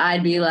my house,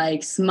 I'd be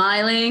like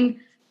smiling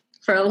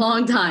for a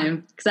long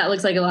time because that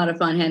looks like a lot of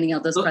fun handing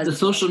out those presents.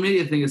 The social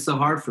media thing is so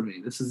hard for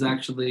me. This is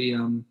actually,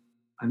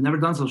 I've never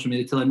done social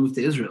media until I moved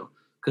to Israel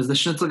because the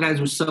Schnitzel guys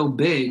were so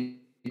big.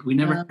 We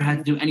never had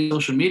to do any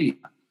social media.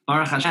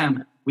 Baruch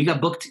Hashem, we got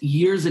booked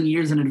years and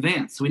years in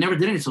advance. So we never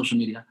did any social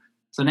media.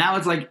 So now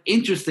it's like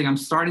interesting. I'm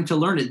starting to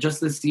learn it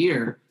just this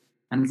year.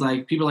 And it's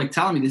like people are like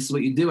telling me this is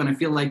what you do. And I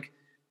feel like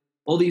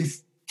all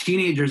these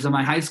teenagers in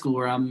my high school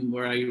where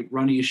I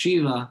run a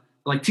yeshiva,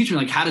 like teach me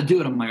like how to do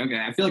it. I'm like,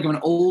 okay, I feel like I'm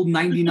an old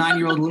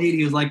 99-year-old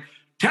lady who's like,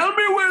 tell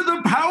me where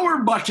the power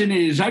button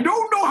is. I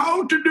don't know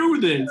how to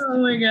do this.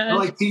 Oh my God. They're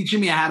like teaching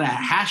me how to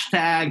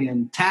hashtag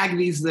and tag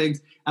these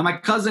things. And my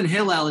cousin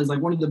Hillel is like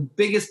one of the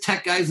biggest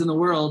tech guys in the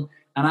world.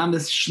 And I'm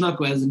this schnook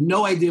who has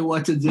no idea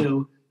what to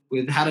do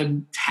with how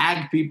to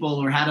tag people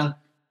or how to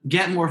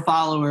get more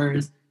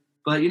followers.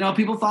 But,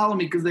 people follow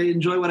me because they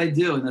enjoy what I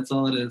do, and that's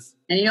all it is.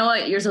 And you know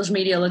what? Your social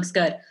media looks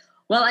good.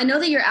 Well, I know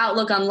that your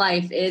outlook on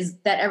life is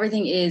that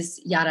everything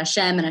is Yad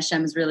Hashem, and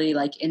Hashem is really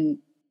like in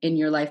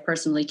your life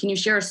personally. Can you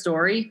share a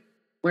story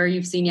where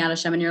you've seen Yad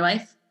Hashem in your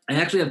life? I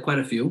actually have quite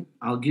a few.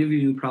 I'll give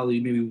you probably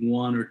maybe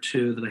one or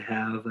two that I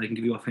have that I can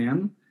give you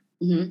offhand.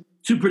 Mm-hmm.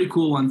 Two pretty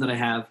cool ones that I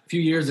have. A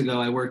few years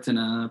ago, I worked in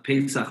a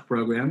Pesach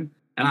program,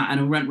 and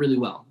it went really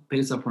well.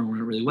 Pesach program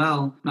went really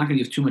well. I'm not going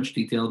to give too much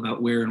detail about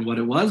where and what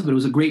it was, but it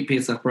was a great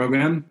Pesach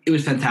program. It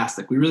was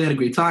fantastic. We really had a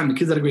great time. The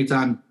kids had a great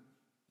time.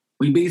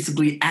 We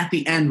basically, at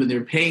the end, when they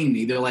were paying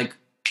me, they're like,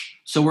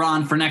 so we're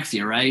on for next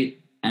year, right?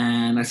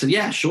 And I said,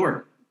 yeah,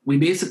 sure. We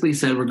basically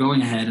said we're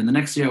going ahead. And the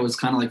next year I was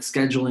kind of like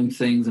scheduling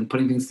things and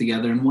putting things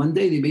together. And one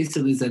day they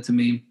basically said to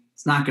me,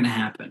 it's not going to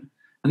happen.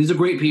 And these are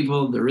great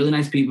people. They're really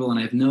nice people. And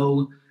I have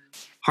no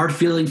hard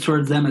feelings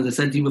towards them. As I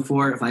said to you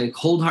before, if I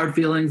hold hard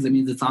feelings, that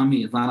means it's on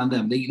me. It's not on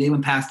them. They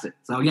went past it.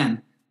 So again,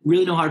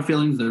 really no hard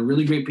feelings. They're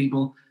really great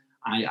people.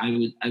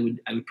 I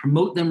would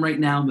promote them right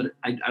now, but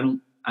I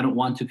don't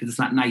want to because it's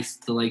not nice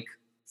to like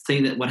say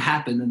that what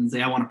happened and then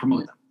say I want to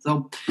promote them.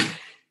 So it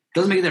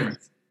doesn't make a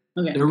difference.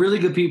 Okay. They're really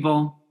good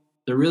people.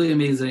 They're really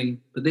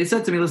amazing. But they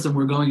said to me, listen,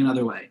 we're going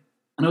another way.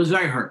 And I was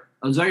very hurt.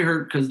 I was very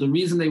hurt because the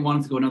reason they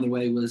wanted to go another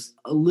way was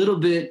a little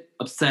bit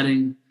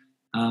upsetting.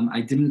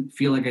 I didn't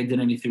feel like I did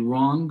anything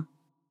wrong.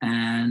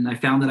 And I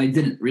found that I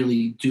didn't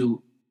really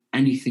do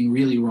anything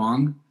really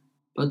wrong.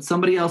 But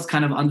somebody else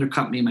kind of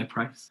undercut me in my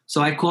price.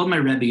 So I called my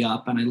Rebbe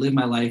up, and I lived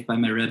my life by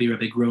my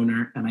Rebbe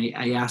Groner. And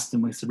I asked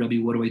him, I said,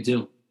 Rebbe, what do I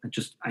do?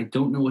 I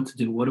don't know what to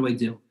do. What do I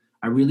do?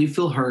 I really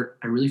feel hurt.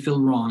 I really feel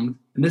wronged.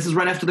 And this is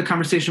right after the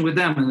conversation with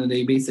them. And then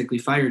they basically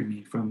fired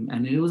me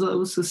and it was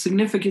a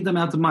significant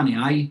amount of money.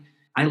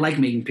 I like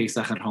making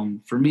Pesach at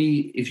home. For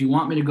me, if you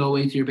want me to go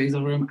away to your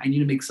Pesach room, I need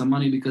to make some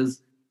money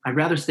because I'd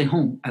rather stay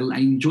home. I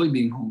enjoy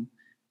being home.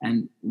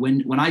 And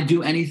when I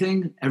do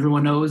anything,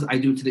 everyone knows I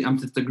do it to the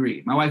umpteenth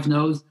degree. My wife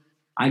knows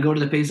I go to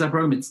the Pesach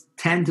program. It's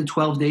 10 to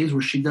 12 days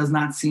where she does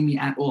not see me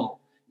at all.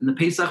 In the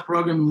Pesach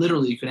program,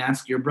 literally, you can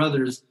ask your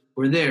brothers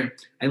who are there.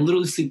 I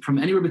literally sleep from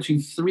anywhere between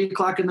 3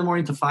 o'clock in the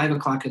morning to 5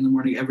 o'clock in the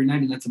morning every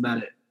night, and that's about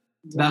it.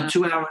 It's about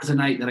 2 hours a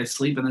night that I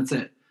sleep, and that's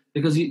it.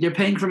 Because they're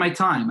paying for my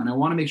time, and I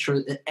want to make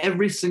sure that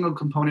every single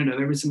component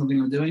of every single thing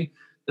I'm doing.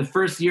 The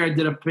first year I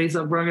did a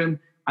Pesach program,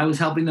 I was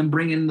helping them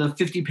bring in the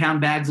 50-pound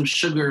bags of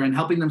sugar and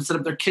helping them set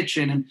up their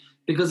kitchen, and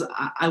because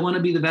I want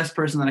to be the best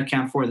person that I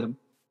can for them.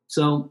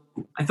 So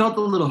I felt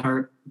a little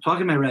hurt. I'm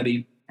talking to my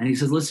Rebbe, and he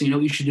says, listen, you know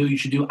what you should do? You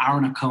should do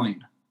Aaron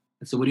HaKohen.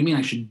 I said, what do you mean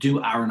I should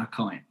do Aaron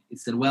HaKohen? He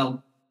said,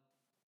 well,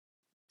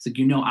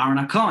 you know Aaron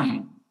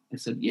HaKohen? I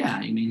said, yeah,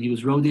 I mean, he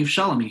was Rodev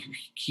Shalom.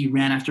 He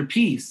ran after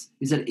peace.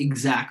 He said,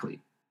 exactly.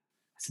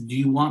 I said, do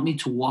you want me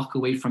to walk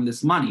away from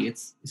this money? He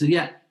said,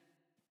 yeah,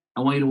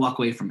 I want you to walk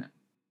away from it.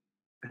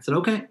 I said,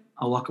 okay,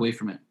 I'll walk away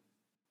from it.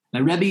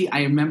 Now, Rebbe,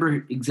 I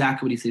remember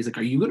exactly what he says. He's like,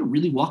 are you going to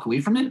really walk away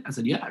from it? I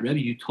said, yeah, Rebbe,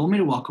 you told me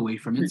to walk away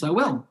from it, so I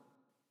will.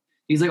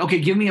 He's like, okay,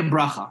 give me a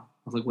bracha. I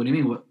was like, what do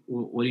you mean?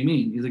 What do you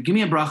mean? He's like, give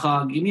me a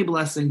bracha, give me a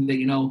blessing that,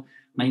 you know,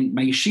 my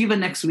yeshiva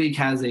next week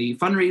has a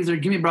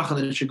fundraiser. Give me a bracha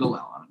that it should go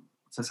well.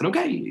 So I said,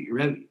 okay,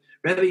 Rebbe,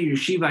 your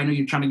yeshiva, I know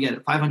you're trying to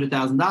get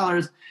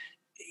 $500,000.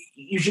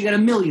 You should get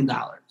 $1 million.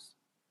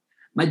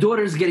 My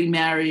daughter's getting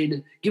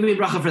married. Give me a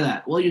bracha for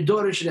that. Well, your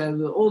daughter should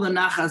have all the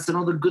nachas and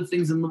all the good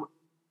things and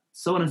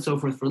so on and so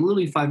forth. For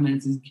literally 5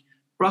 minutes, is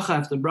bracha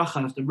after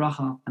bracha after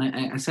bracha.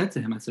 And I said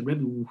to him, I said,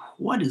 Rebbe,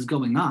 what is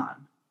going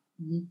on?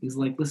 Mm-hmm. He's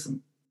like,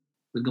 listen,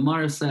 the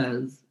Gemara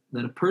says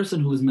that a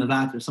person who is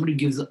mevater, somebody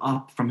gives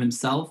up from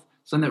himself,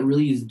 something that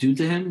really is due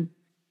to him,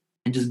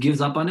 and just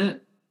gives up on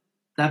it,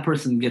 that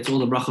person gets all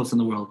the brachos in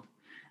the world.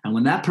 And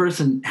when that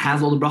person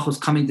has all the brachos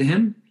coming to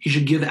him, he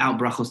should give out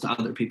brachos to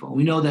other people.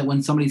 We know that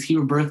when somebody's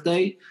here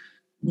birthday,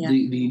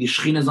 the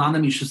Shekhinah is on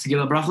them, you're supposed to give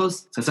out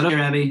brachos. So I said, okay,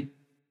 Rabbi,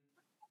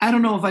 I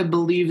don't know if I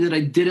believed it. I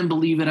didn't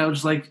believe it. I was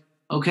just like,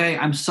 okay,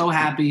 I'm so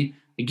happy.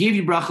 I gave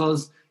you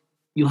brachos.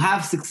 You'll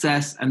have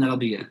success, and that'll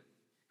be it.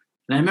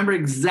 And I remember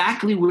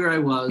exactly where I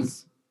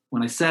was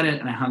when I said it,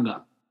 and I hung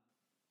up.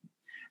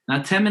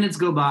 Now, 10 minutes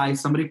go by.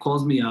 Somebody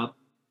calls me up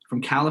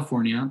from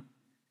California,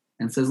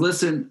 and says,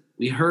 listen,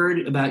 we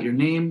heard about your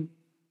name.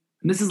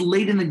 And this is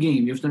late in the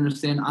game. You have to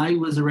understand, I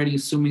was already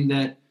assuming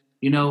that,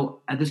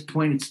 at this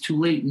point it's too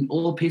late and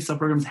all Pesach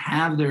programs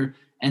have their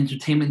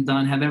entertainment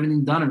done, have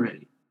everything done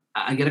already.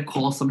 I get a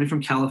call, somebody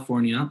from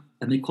California,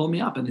 and they call me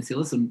up and they say,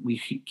 listen, we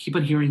keep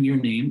on hearing your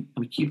name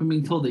and we keep on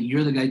being told that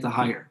you're the guy to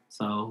hire.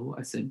 So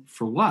I said,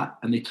 for what?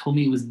 And they told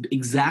me it was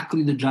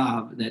exactly the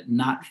job that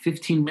not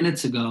 15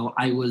 minutes ago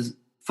I was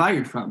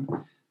fired from.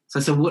 So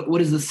I said,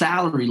 what is the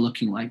salary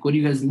looking like? What are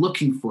you guys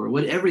looking for?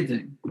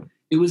 Everything.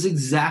 It was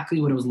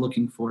exactly what I was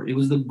looking for. It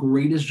was the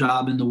greatest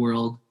job in the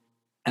world.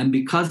 And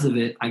because of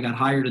it, I got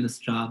hired in this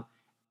job.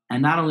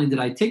 And not only did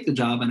I take the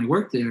job and I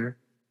worked there,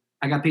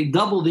 I got paid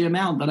double the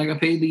amount that I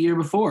got paid the year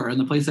before in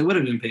the place I would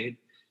have been paid.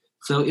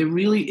 So it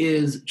really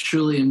is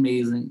truly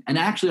amazing. And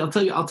actually, I'll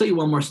tell you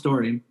one more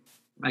story.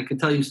 I could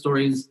tell you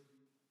stories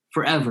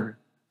forever.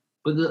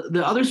 But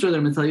the other story that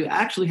I'm going to tell you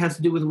actually has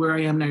to do with where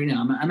I am right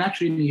now. I'm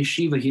actually in a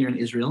yeshiva here in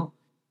Israel,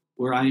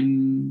 where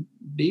I'm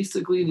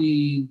basically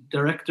the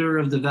director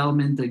of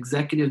development, the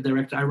executive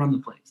director. I run the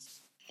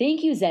place.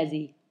 Thank you,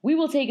 Zezi. We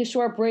will take a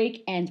short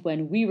break, and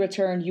when we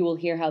return, you will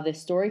hear how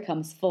this story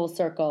comes full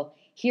circle.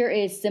 Here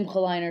is Simcha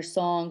Leiner's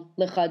song,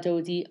 Lecha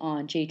Dodi,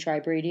 on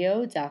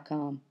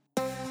jtriberadio.com.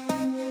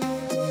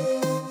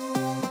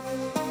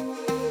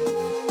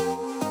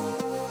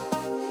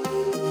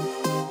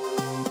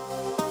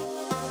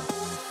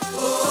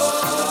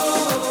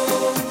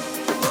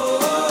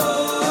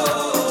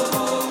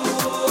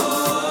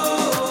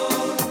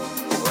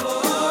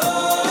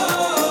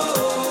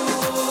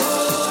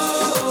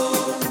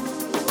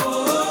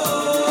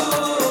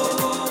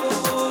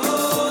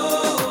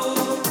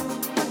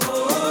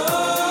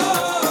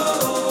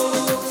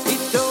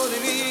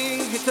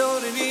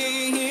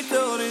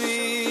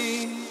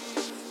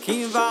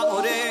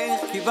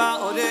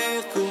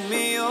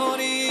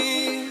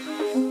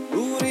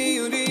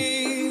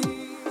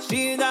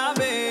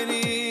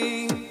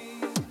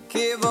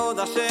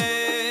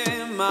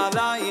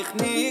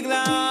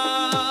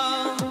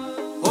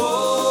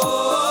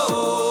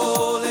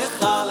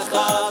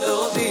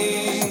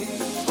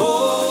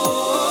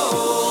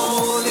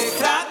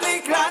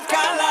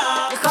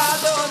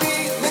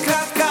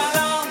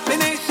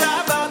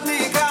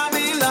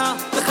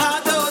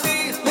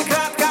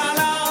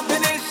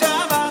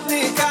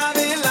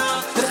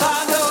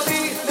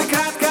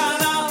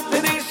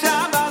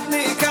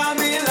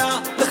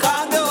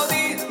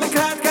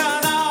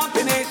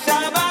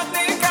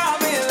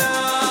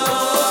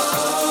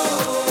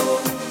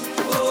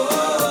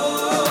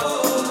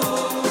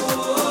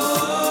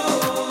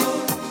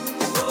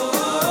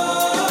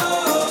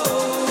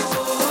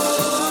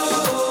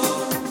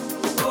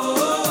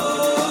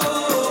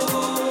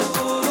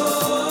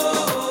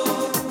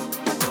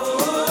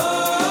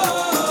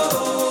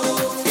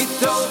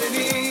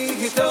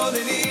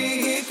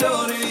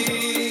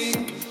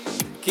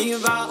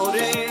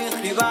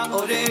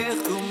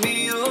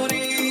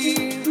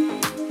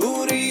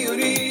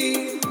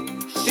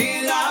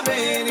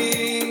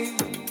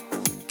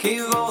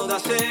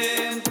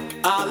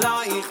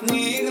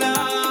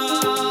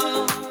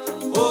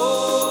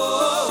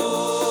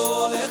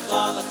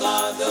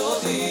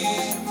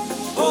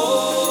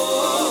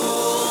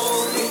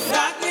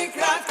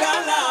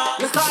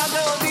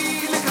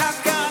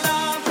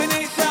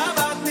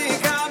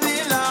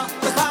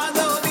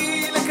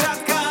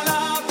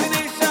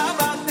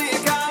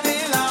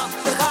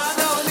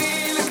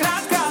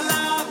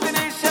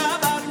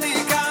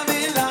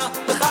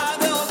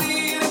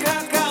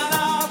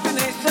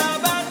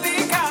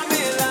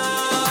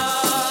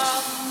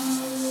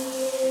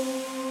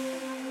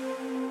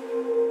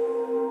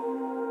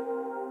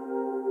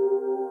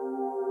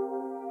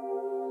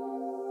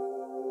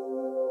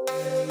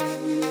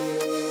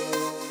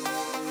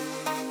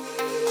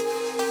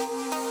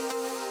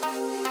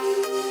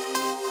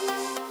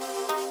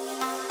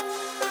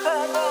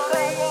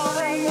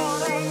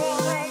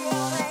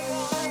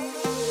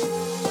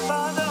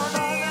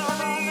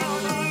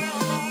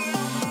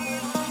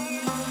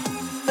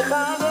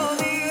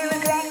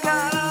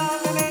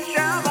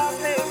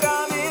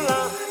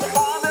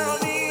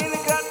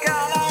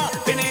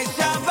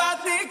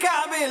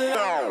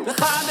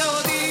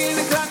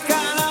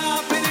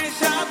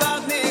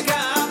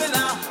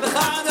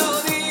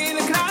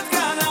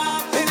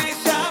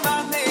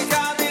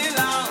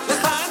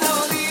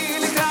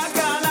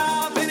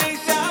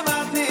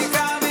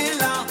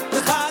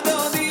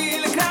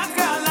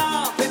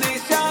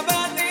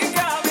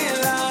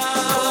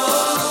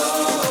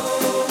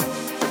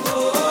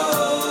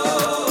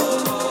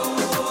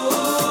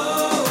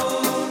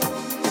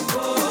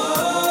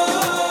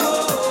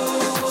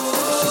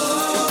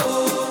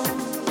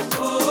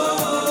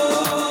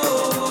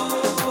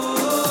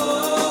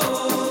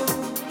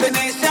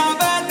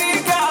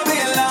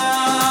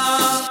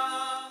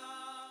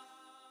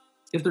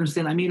 You have to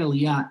understand, I made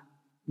Aliyah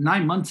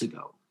 9 months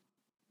ago.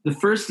 The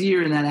first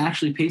year in that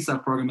actually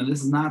Pesach program, and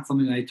this is not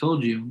something I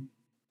told you,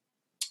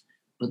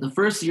 but the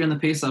first year in the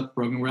Pesach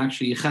program where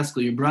actually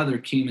Yecheskel, your brother,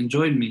 came and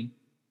joined me,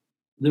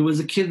 there was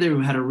a kid there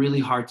who had a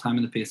really hard time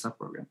in the Pesach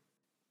program.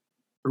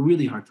 a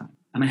really hard time.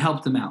 And I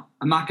helped him out.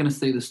 I'm not going to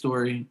say the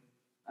story.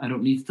 I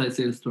don't need to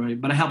say the story,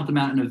 but I helped him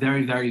out in a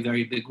very, very,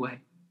 very big way.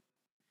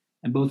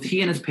 And both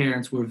he and his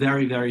parents were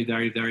very, very,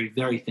 very, very,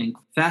 very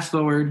thankful. Fast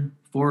forward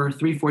 4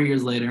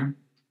 years later,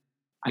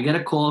 I get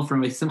a call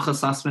from a Simcha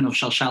Sussman of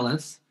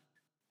Shalsheles,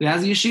 who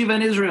has a yeshiva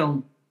in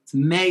Israel. It's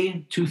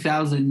May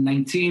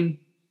 2019.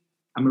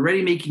 I'm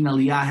already making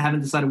Aliyah. I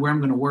haven't decided where I'm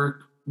going to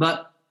work,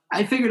 but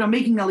I figured I'm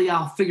making Aliyah.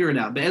 I'll figure it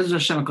out. But Ezra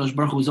Hashem HaKadosh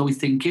Baruch Hu was always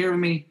taking care of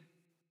me.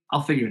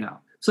 I'll figure it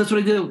out. So that's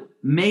what I do.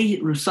 May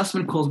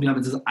Sussman calls me up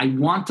and says, I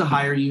want to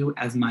hire you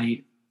as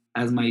my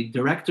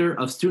director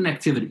of student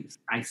activities.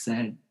 I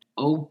said,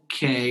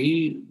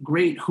 okay,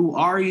 great. Who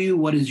are you?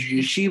 What is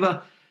your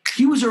yeshiva?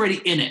 He was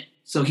already in it.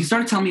 So he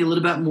started telling me a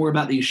little bit more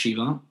about the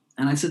yeshiva.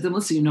 And I said to him,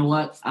 listen, you know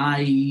what?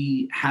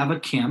 I have a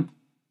camp.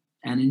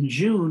 And in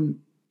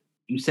June,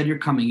 you said you're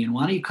coming in.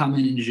 Why don't you come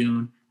in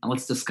June and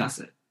let's discuss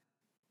it?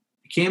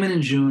 He came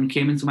in June,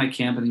 came into my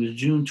camp, and it was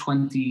June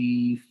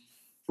 24th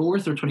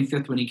or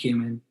 25th when he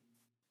came in.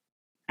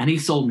 And he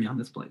sold me on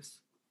this place.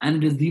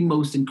 And it is the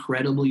most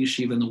incredible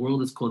yeshiva in the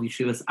world. It's called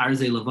Yeshivas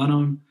Arzei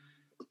Levanon.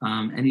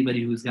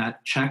 Anybody who's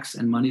got checks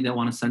and money that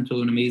want to send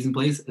to an amazing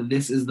place,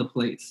 this is the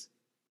place.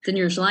 It's in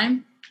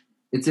Yerushalayim?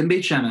 It's in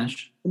Beit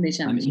Shemesh.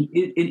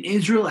 In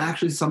Israel,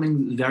 actually,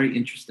 something very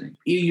interesting.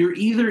 You're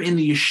either in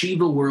the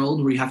yeshiva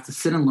world where you have to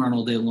sit and learn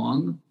all day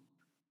long,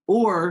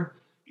 or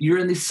you're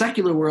in the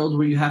secular world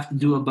where you have to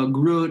do a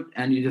bagrut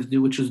and you have to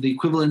do, which is the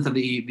equivalent of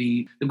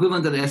the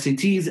equivalent of the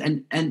SATs,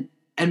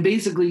 and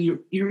basically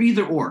you're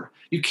either or.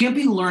 You can't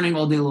be learning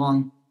all day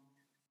long.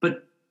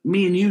 But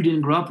me and you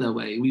didn't grow up that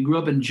way. We grew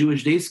up in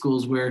Jewish day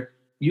schools where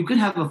you could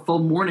have a full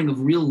morning of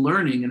real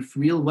learning and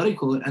real,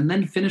 and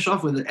then finish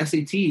off with the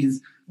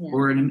SATs,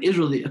 or in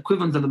Israel, the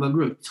equivalent of the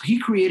Bagrut. So he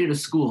created a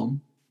school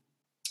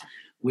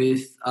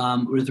with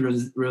Rav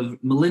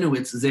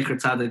Malinowitz,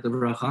 Zecher Tzaddik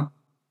Levracha,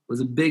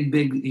 was a big,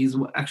 he's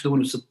actually the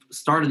one who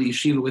started the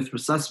yeshiva with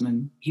Rav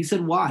Sussman. He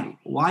said, why?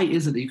 Why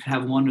is it that you can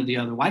have one or the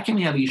other? Why can't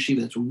we have a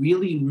yeshiva that's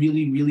really,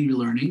 really, really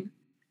learning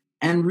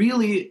and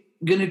really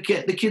going to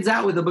get the kids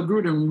out with a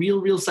Bagrut and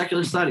real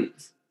secular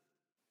studies?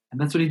 And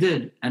that's what he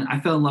did. And I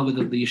fell in love with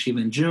the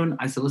yeshiva in June.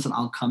 I said, listen,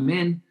 I'll come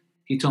in.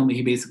 He told me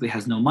he basically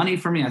has no money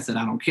for me. I said,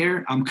 I don't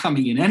care. I'm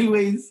coming in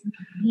anyways.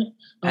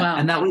 Wow.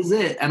 And that was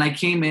it. And I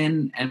came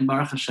in, and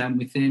Baruch Hashem,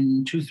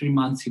 within 2-3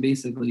 months, he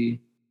basically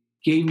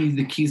gave me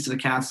the keys to the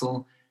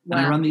castle. Wow.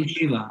 And I run the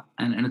yeshiva,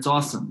 and it's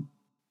awesome.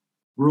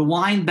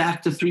 Rewind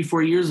back to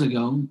 3-4 years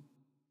ago,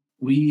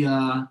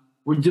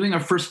 we're doing our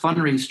first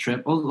fundraise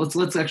trip. Oh,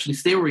 let's actually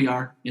stay where we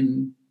are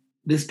in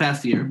this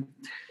past year.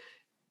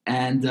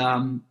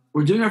 And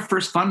we're doing our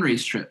first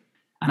fundraise trip.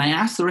 And I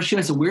asked the Rosh Yeshiva,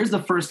 I said, where's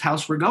the first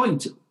house we're going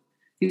to?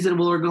 He said,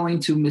 well, we're going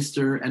to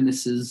Mr. and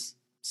Mrs.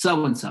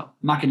 So-and-so. I'm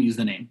not going to use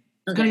the name.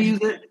 I'm going to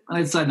use it, and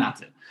I decided not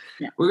to.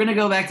 Yeah. We're going to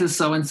go back to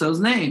so-and-so's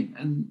name.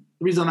 And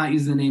the reason I'm not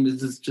using the name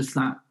is just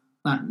no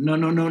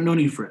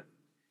need for it.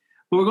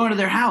 But we're going to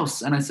their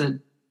house. And I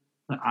said,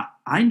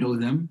 I know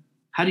them.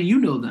 How do you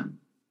know them?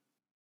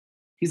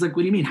 He's like,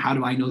 what do you mean, how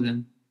do I know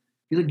them?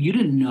 He's like, you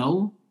didn't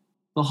know?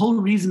 The whole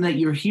reason that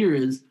you're here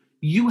is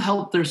you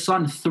helped their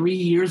son 3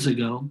 years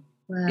ago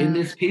in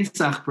this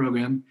Pesach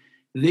program.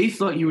 They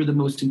thought you were the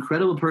most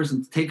incredible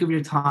person to take of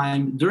your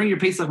time. During your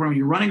Pesach program,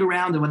 you're running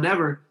around and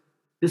whatever.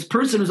 This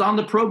person who's on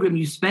the program,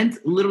 you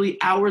spent literally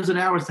hours and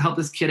hours to help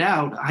this kid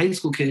out, a high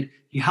school kid.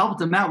 You helped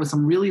them out with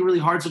some really, really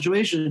hard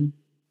situation.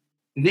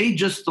 They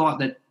just thought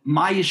that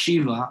my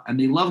yeshiva, and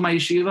they love my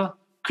yeshiva,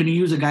 could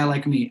use a guy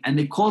like me. And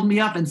they called me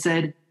up and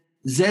said,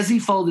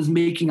 Zezi Fold is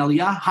making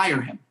Aliyah,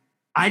 hire him.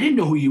 I didn't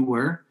know who you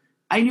were.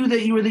 I knew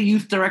that you were the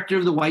youth director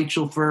of the White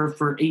Shofar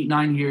for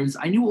 8-9 years.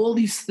 I knew all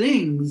these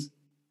things,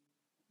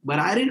 but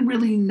I didn't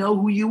really know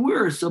who you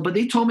were. But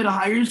they told me to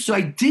hire you, so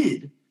I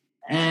did,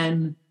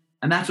 and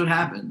that's what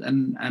happened.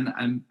 And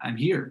I'm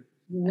here.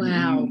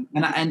 Wow.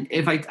 And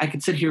if I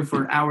could sit here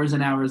for hours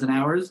and hours and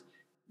hours,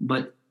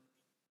 but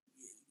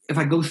if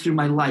I go through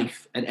my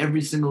life at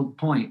every single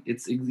point,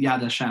 it's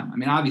Yad Hashem. I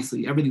mean,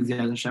 obviously everything's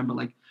Yad Hashem, but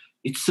like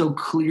it's so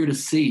clear to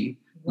see.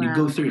 Wow. You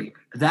go through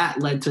that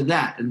led to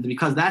that, and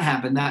because that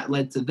happened, that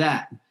led to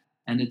that,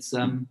 and it's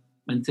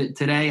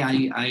today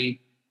I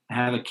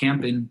have a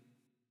camp in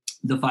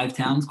the 5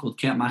 towns called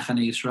Camp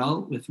Machane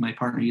Yisrael with my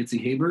partner Yitzi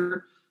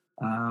Haber,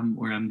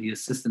 where I'm the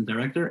assistant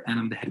director and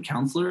I'm the head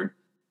counselor,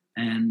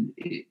 and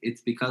it's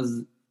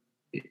because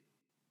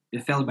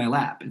it fell in my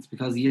lap. It's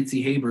because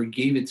Yitzi Haber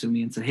gave it to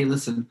me and said, "Hey,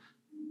 listen,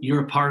 you're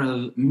a part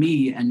of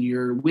me and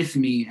you're with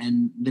me,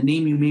 and the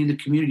name you made in the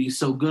community is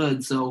so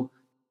good, so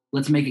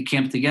let's make a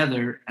camp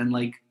together." And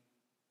like,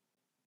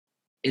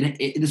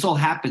 this all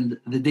happened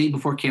the day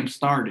before camp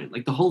started.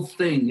 Like the whole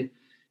thing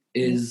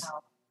is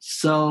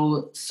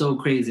so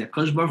crazy.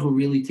 HaKadosh Baruch Hu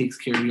really takes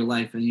care of your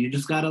life, and you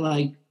just gotta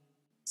like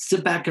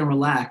sit back and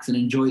relax and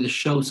enjoy the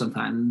show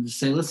sometimes, and just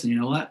say, listen, you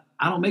know what?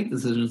 I don't make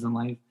decisions in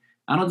life.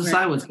 I don't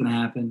decide what's going to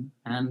happen,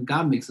 and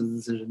God makes those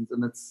decisions,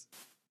 and that's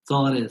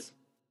all it is.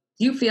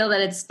 Do you feel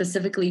that it's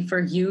specifically for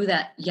you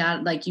that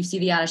like you see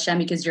the Yad Hashem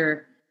because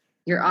you're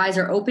your eyes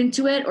are open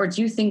to it, or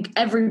do you think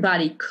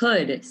everybody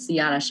could see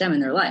Yad Hashem in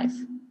their life?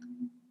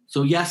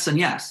 So yes and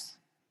yes.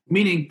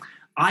 Meaning,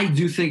 I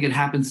do think it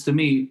happens to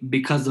me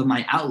because of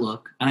my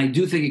outlook, and I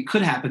do think it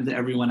could happen to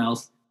everyone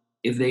else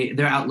if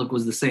their outlook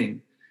was the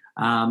same.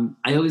 I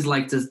always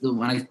like to,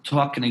 when I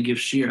talk and I give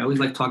shir, I always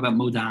like to talk about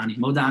Modani.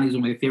 Modani is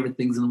one of my favorite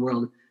things in the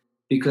world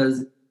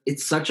because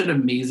it's such an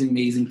amazing,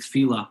 amazing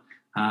tefillah.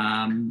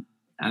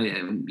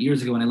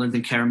 Years ago when I learned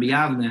in Kerem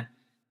B'Yavne,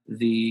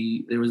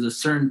 there was a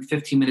certain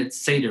 15-minute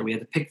seder. We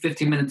had to pick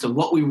 15 minutes of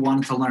what we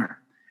wanted to learn.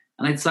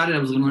 And I decided I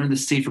was going to learn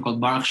this sefer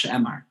called Baruch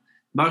She'emar.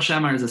 Baruch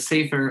She'emar is a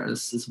sefer,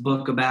 this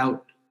book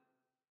about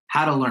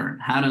how to learn,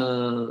 how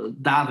to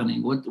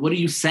davening. What are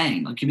you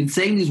saying? Like, you've been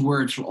saying these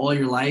words for all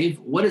your life.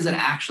 What does it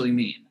actually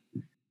mean?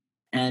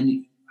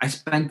 And I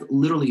spent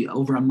literally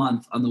over a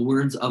month on the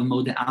words of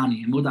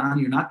Modani. And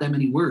Modani are not that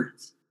many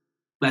words.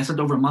 But I spent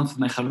over a month with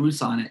my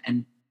chavrusa on it.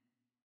 And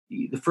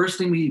the first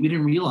thing we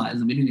didn't realize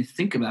and we didn't even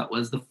think about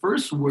was the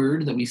first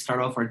word that we start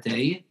off our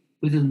day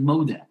with is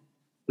Modeh,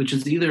 which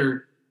is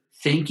either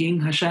thanking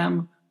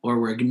Hashem or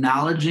we're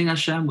acknowledging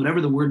Hashem, whatever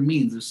the word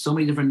means. There's so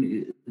many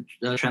different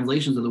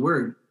translations of the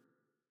word.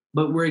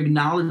 But we're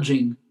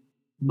acknowledging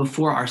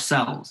before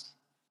ourselves.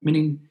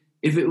 Meaning,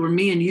 if it were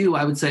me and you,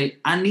 I would say,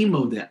 Ani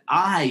Modeh,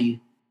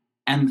 I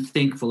am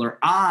thankful, or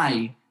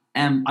I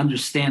am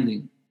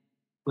understanding.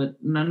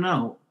 But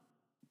no.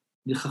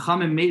 The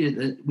Chachamim made it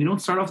that we don't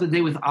start off the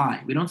day with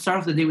I. We don't start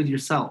off the day with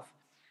yourself.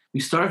 We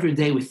start off your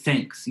day with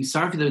thanks. You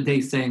start off your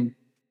day saying,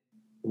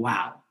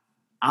 wow,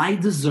 I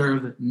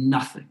deserve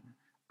nothing.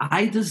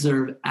 I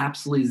deserve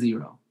absolutely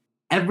zero.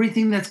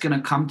 Everything that's going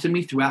to come to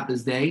me throughout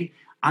this day,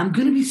 I'm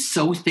going to be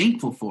so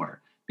thankful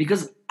for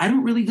because I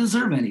don't really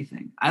deserve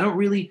anything. I don't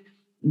really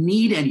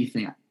need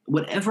anything.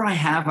 Whatever I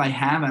have,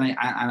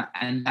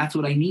 and that's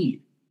what I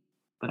need.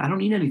 But I don't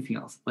need anything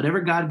else.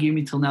 Whatever God gave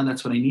me till now,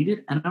 that's what I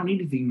needed, and I don't need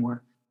anything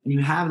more. And you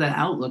have that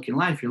outlook in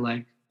life. You're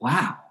like,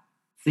 wow,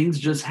 things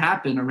just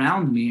happen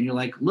around me. And you're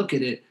like, look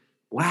at it.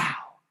 Wow.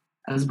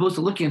 As opposed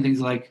to looking at things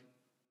like,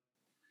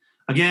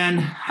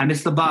 again, I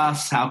missed the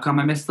bus. How come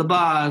I missed the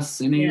bus?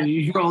 And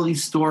you hear all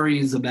these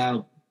stories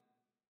about,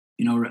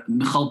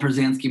 Michal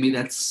Perzansky made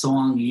that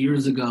song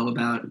years ago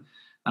about,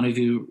 I don't know if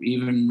you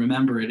even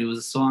remember it. It was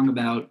a song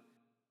about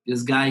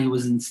this guy who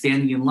was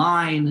standing in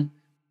line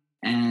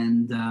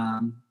and...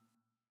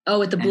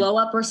 with the blow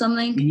up or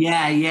something?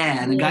 Yeah.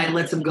 And the guy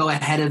lets him go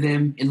ahead of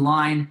him in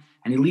line,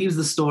 and he leaves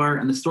the store,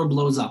 and the store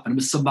blows up, and it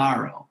was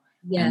Sbarro.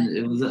 Yeah. And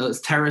it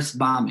was terrorist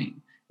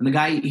bombing. And the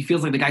guy, he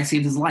feels like the guy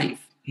saved his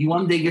life. He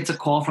one day gets a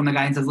call from the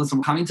guy and says, listen,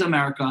 we're coming to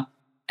America,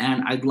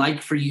 and I'd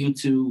like for you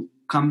to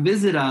come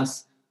visit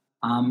us.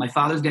 My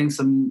father's getting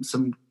some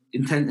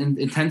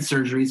intense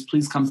surgeries.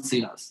 Please come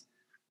see us.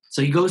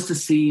 So he goes to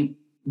see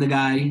the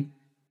guy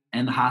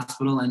in the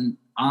hospital, and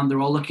they're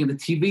all looking at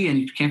the TV, and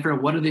you can't figure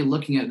out what are they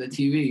looking at the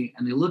TV.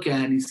 And they look at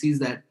it, and he sees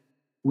that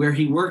where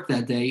he worked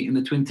that day in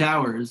the Twin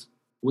Towers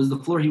was the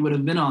floor he would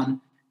have been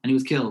on, and he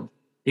was killed.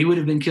 He would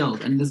have been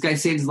killed. And this guy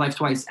saved his life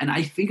twice. And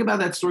I think about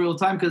that story all the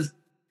time because,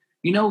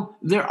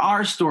 there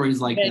are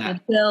stories like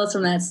that. Chills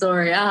from that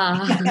story.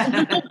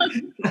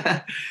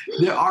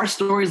 There are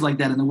stories like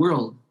that in the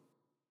world.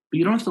 But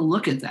you don't have to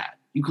look at that.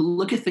 You can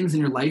look at things in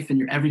your life, in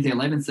your everyday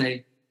life, and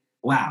say,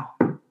 wow,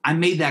 I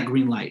made that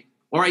green light.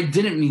 Or I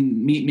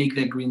didn't make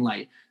that green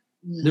light.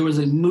 There was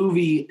a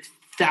movie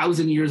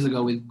 1,000 years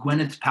ago with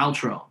Gwyneth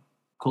Paltrow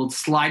called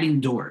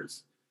Sliding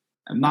Doors.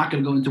 I'm not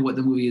going to go into what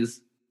the movie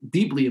is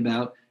deeply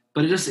about,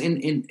 but just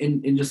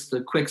in just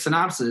a quick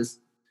synopsis,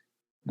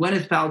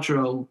 Gwyneth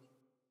Paltrow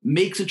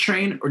makes a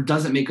train or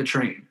doesn't make a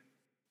train.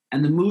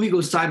 And the movie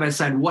goes side by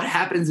side. What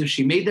happens if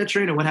she made that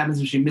train or what happens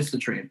if she missed the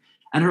train?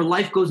 And her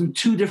life goes in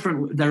two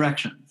different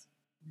directions.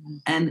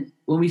 And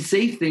when we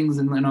say things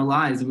in our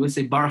lives, we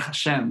say Baruch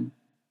Hashem,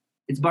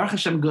 it's Baruch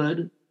Hashem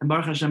good and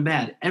Baruch Hashem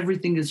bad.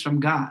 Everything is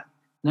from God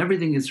and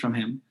everything is from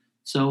Him.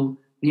 So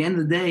the end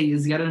of the day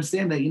is you got to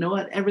understand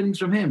that, everything's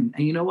from Him.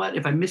 And you know what?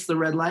 If I missed the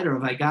red light or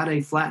if I got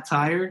a flat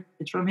tire,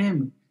 it's from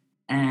Him.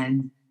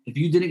 And if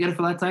you didn't get a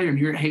flat tire and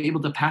you're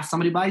able to pass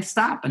somebody by,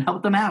 stop and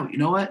help them out. You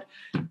know what?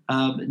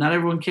 Not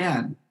everyone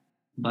can.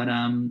 But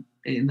and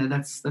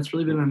that's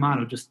really been my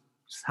motto. Just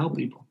help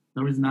people.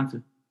 No reason not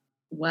to.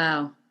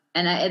 Wow.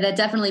 And that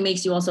definitely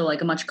makes you also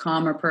like a much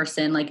calmer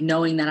person, like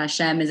knowing that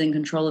Hashem is in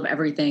control of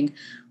everything,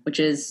 which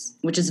is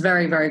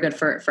very, very good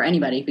for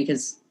anybody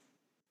because,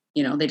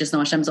 they just know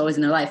Hashem's always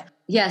in their life.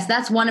 Yes,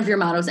 that's one of your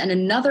mottos. And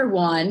another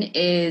one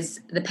is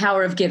the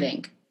power of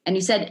giving. And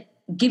you said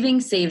giving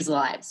saves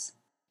lives.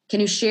 Can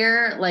you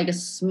share like a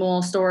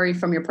small story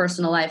from your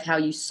personal life, how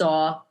you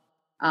saw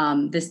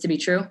this to be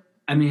true?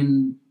 I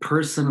mean,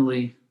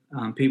 personally,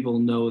 people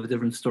know of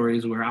different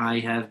stories where I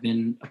have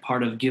been a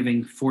part of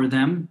giving for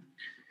them.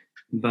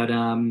 But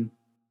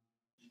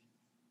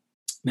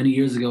many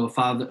years ago,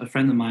 a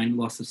friend of mine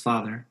lost his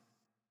father,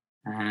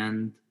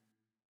 and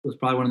it was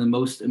probably one of the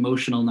most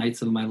emotional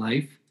nights of my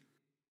life,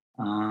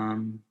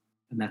 and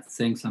that's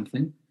saying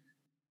something.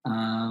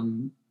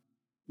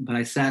 But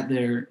I sat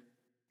there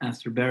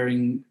after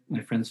burying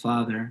my friend's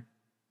father,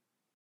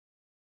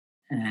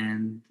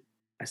 and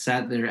I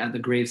sat there at the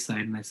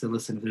graveside and I said,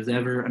 listen, if there's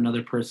ever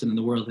another person in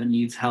the world that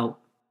needs help,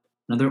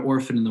 another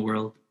orphan in the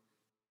world,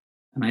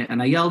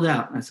 and I yelled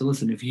out, I said,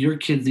 listen, if your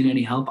kids need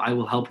any help, I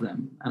will help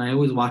them. And I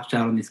always watched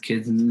out on these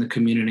kids in the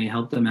community,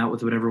 helped them out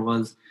with whatever it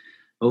was.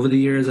 Over the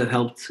years, I've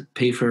helped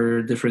pay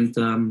for different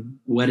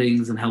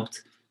weddings and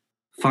helped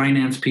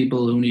finance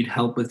people who need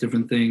help with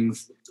different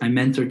things. I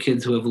mentor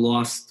kids who have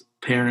lost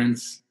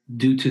parents.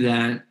 Due to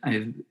that,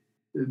 I've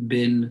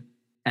been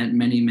at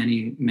many,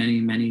 many, many,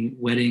 many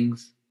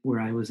weddings where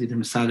I was either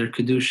Mesader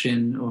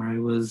Kedushin or I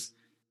was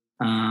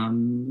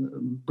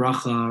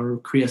Bracha or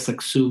Kriya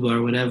Saksuba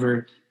or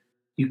whatever.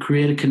 You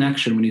create a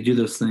connection when you do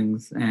those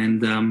things.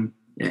 And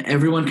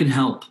everyone can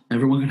help.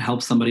 Everyone can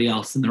help somebody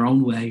else in their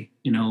own way.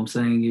 You know what I'm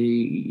saying?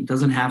 It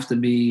doesn't have to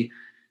be,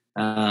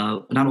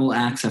 not all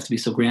acts have to be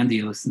so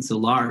grandiose and so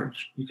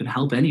large. You can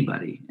help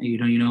anybody. You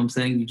know what I'm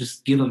saying? You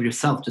just give of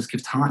yourself, just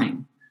give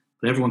time.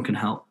 But everyone can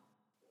help.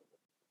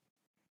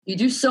 You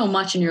do so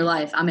much in your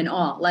life. I'm in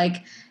awe.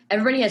 Like,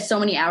 everybody has so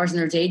many hours in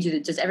their day.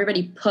 Does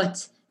everybody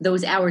put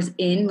those hours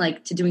in,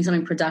 like, to doing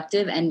something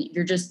productive? And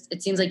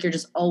it seems like you're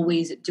just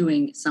always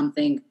doing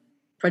something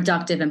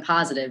productive and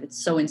positive.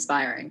 It's so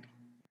inspiring.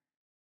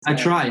 I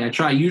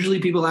try. Usually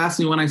people ask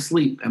me when I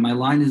sleep, and my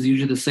line is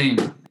usually the same.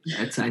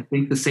 It's, I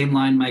think, the same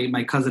line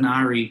my cousin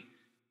Ari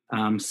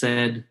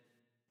said.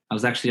 I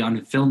was actually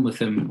on film with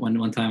him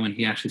one time when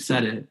he actually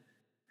said it.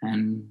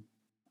 And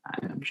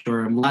I'm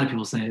sure a lot of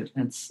people say it.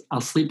 It's, I'll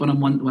sleep when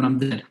I'm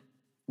dead.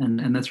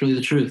 And that's really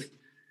the truth.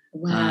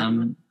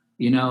 Wow.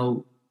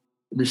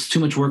 There's too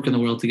much work in the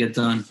world to get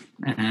done,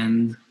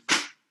 and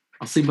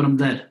I'll sleep when I'm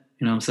dead.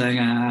 You know what I'm saying?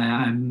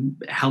 I'm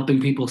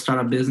helping people start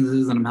up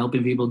businesses, and I'm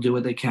helping people do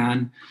what they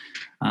can.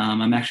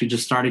 I'm actually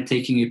just started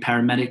taking a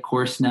paramedic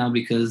course now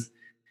because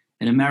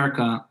in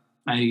America,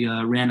 I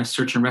ran a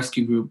search and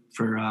rescue group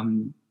for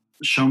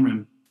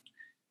Shomrim.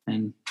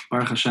 And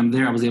Baruch Hashem,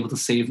 there I was able to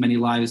save many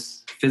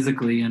lives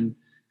physically, and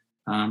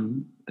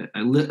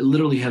I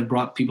literally have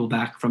brought people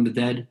back from the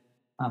dead,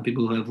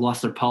 people who have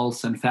lost their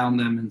pulse, and found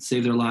them and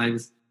saved their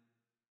lives.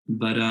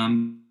 But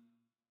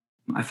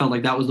I felt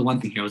like that was the one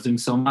thing here. I was doing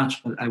so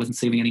much, but I wasn't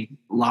saving any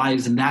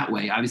lives in that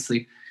way.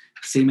 Obviously,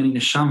 saving many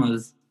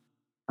neshamas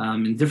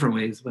in different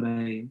ways. But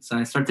I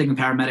started taking a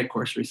paramedic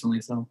course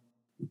recently, so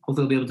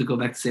hopefully I'll be able to go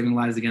back to saving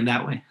lives again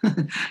that way.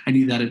 I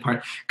need that in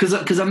part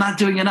because I'm not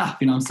doing enough.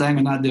 You know what I'm saying?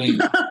 I'm not doing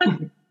enough.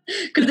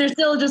 Because there's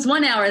still just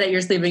 1 hour that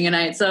you're sleeping a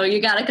night, so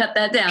you got to cut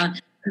that down.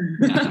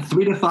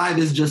 3 to 5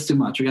 is just too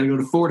much. We got to go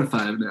to 4 to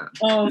 5 now.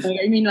 Oh,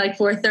 I mean like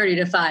 4:30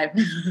 to 5.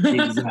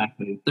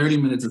 Exactly. 30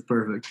 minutes is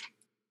perfect.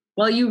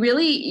 Well, you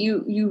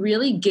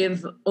really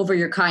give over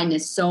your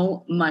kindness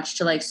so much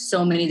to like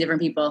so many different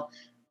people.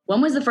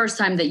 When was the first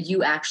time that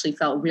you actually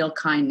felt real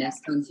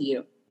kindness come to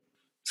you?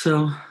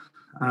 So,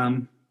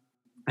 I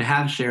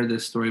have shared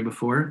this story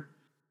before.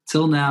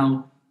 Till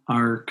now,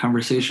 our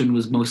conversation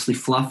was mostly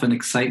fluff and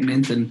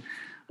excitement and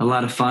a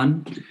lot of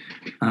fun.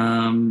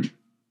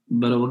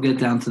 But we'll get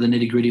down to the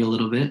nitty-gritty a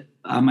little bit.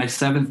 On my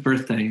 7th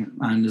birthday,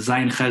 on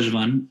Zayin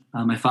Cheshvan,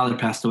 my father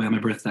passed away on my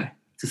birthday.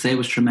 To say it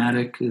was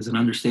traumatic is an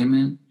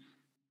understatement.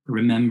 I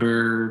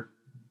remember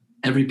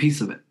every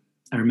piece of it.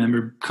 I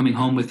remember coming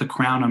home with a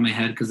crown on my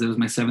head because it was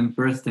my 7th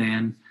birthday,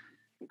 and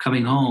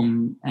coming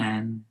home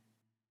and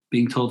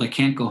being told I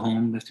can't go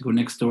home. I have to go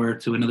next door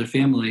to another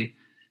family,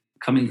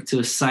 coming to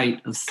a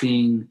sight of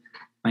seeing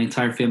my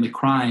entire family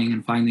crying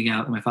and finding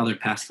out that my father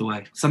passed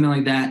away. Something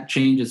like that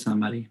changes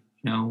somebody.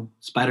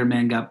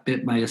 Spider-Man got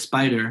bit by a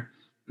spider,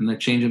 and that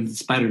changed him to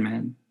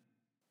Spider-Man.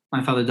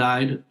 My father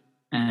died,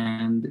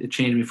 and it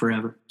changed me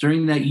forever.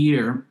 During that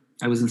year,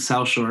 I was in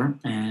South Shore,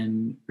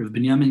 and Rav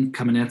Binyamin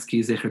Kamenetsky,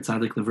 Zecher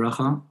Tzadik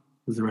Livracha,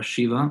 was the Rosh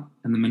Shiva,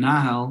 and the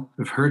Menahel,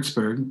 Rav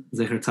Hertzberg,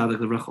 Zecher Tzadik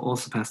Livracha,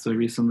 also passed away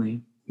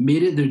recently,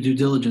 made it their due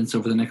diligence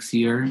over the next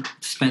year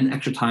to spend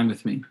extra time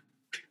with me.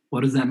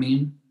 What does that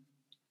mean?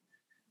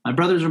 My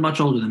brothers are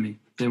much older than me.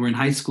 They were in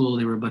high school.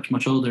 They were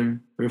much older.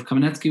 Rav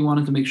Kamenetsky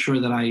wanted to make sure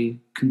that I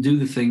can do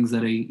the things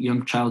that a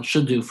young child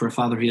should do for a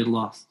father he had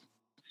lost.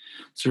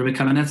 So Rav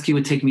Kamenetsky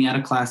would take me out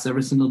of class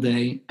every single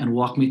day and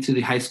walk me to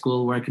the high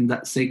school where I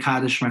can say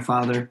Kaddish for my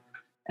father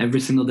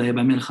every single day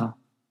by Mincha.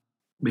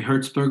 Rav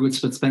Hertzberg would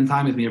spend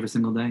time with me every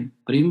single day.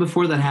 But even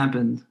before that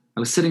happened, I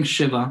was sitting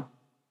Shiva,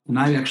 and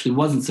I actually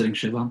wasn't sitting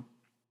Shiva.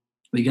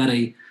 We got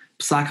a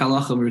Psak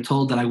Halacha. We were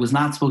told that I was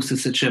not supposed to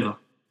sit Shiva.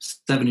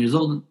 7 years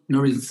old, no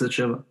reason to sit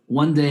Shiva.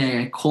 One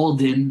day I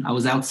called in. I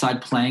was outside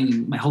playing,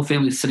 and my whole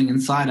family was sitting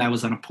inside. I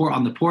was on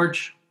the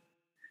porch.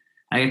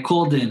 I got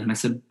called in, and I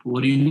said,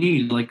 "What do you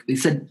need?" Like, they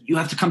said, "You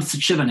have to come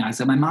sit Shiva now." I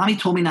said, "My mommy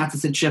told me not to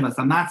sit Shiva,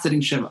 so I'm not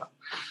sitting Shiva."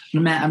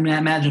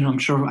 Imagine, I'm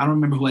sure, I don't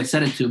remember who I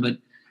said it to, but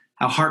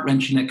how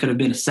heart-wrenching that could have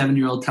been, a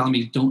 7-year-old telling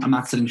me, I'm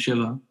not sitting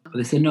Shiva. But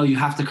they said, "No, you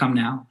have to come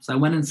now." So I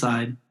went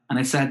inside, and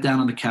I sat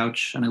down on the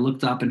couch, and I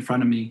looked up in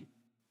front of me,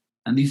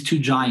 and these two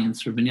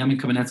giants, Rav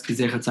Binyamin Kamenetsky,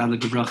 Zecher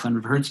Tzadik Livracha, and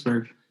Rav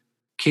Hertzberg,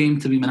 came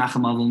to be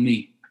Menachem Avol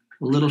me,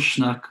 a little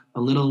schnook,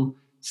 a little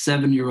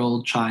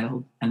 7-year-old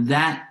child. And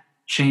that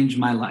changed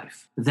my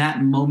life.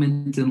 That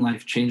moment in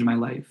life changed my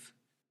life.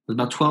 It was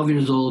about 12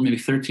 years old, maybe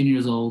 13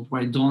 years old,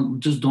 where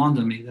just dawned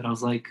on me that I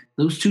was like,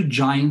 those two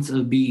giants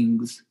of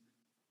beings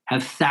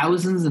have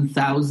thousands and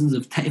thousands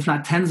of, if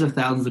not tens of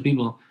thousands of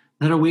people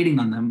that are waiting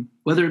on them,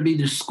 whether it be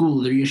their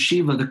school, their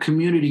yeshiva, the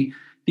community.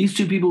 These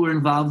two people were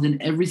involved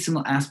in every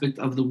single aspect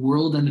of the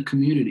world and the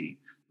community.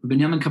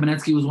 Benjamin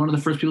Kamenetsky was one of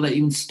the first people that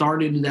even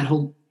started that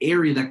whole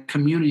area, that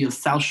community of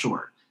South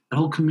Shore. That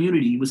whole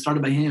community was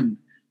started by him.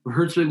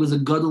 Herzberg was a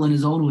gadol in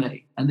his own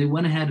way. And they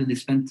went ahead and they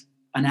spent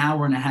an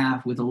hour and a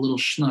half with a little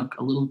schnook,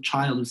 a little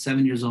child who's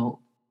 7 years old.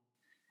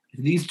 If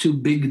these two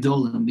big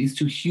gedolim, these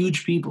two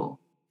huge people,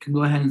 can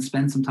go ahead and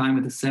spend some time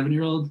with a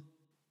 7-year-old,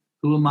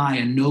 who am I,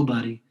 a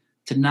nobody,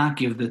 to not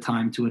give the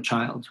time to a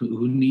child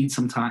who needs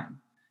some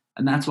time?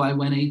 And that's why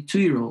when a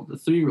 2-year-old, a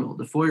 3-year-old,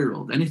 a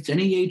 4-year-old,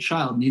 any age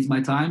child needs my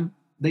time,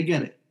 they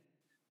get it.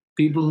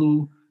 People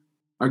who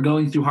are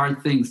going through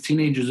hard things,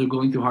 teenagers are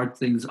going through hard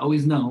things,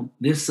 always know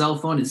this cell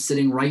phone is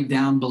sitting right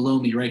down below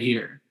me right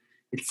here.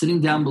 It's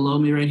sitting down below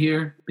me right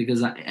here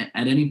because at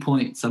any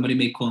point somebody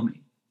may call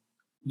me.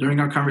 During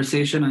our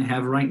conversation, I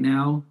have right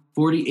now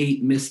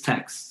 48 missed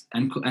texts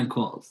and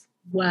calls.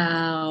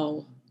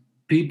 Wow.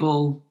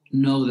 People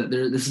know that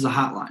this is a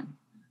hotline.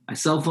 My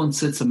cell phone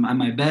sits on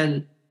my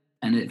bed,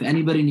 and if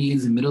anybody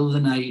needs in the middle of the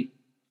night,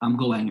 I'm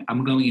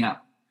going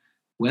out.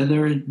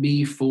 Whether it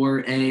be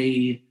for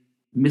a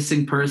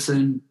missing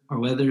person, or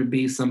whether it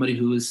be somebody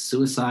who is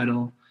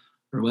suicidal,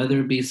 or whether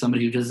it be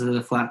somebody who just has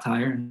a flat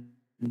tire,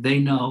 they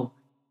know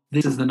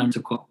this is the number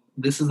to call.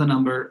 This is the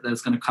number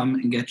that's going to come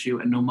and get you,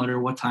 and no matter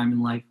what time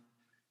in life.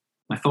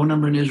 My phone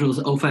number in Israel is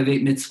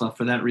 058 mitzvah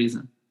for that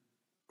reason,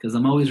 because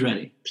I'm always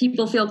ready.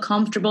 People feel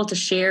comfortable to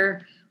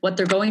share what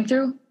they're going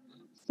through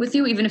with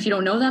you, even if you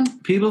don't know them?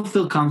 People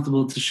feel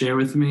comfortable to share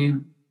with me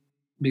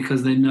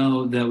because they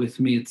know that with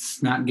me,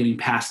 it's not getting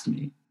past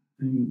me.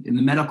 In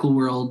the medical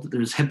world,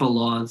 there's HIPAA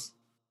laws,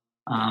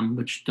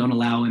 which don't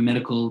allow a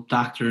medical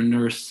doctor,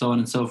 nurse, so on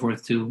and so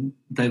forth, to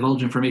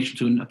divulge information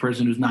to a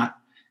person who's not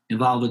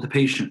involved with the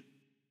patient.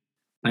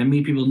 By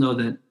me, people know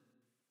that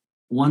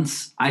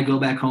once I go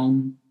back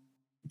home,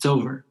 it's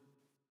over.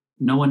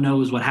 No one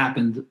knows what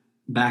happened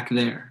back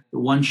there.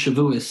 One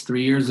Shavuos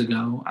 3 years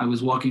ago, I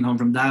was walking home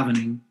from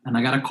davening, and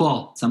I got a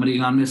call. Somebody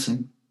gone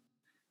missing.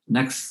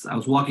 Next, I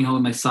was walking home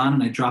with my son,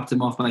 and I dropped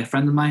him off by a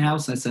friend of my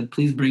house. I said,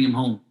 please bring him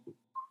home.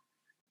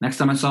 Next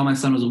time I saw my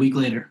son was a week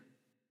later.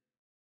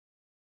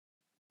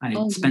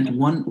 I spent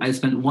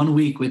 1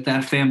 week with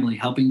that family,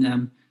 helping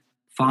them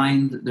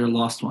find their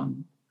lost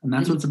one. And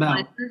that's what it's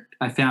about.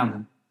 I found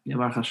him. Yeah,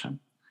 Baruch Hashem.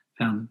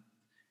 Found him.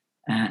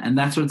 And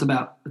that's what it's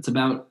about. It's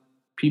about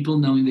people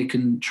knowing they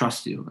can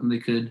trust you and they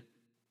could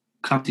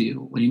come to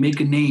you. When you make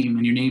a name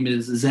and your name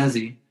is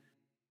Zezi,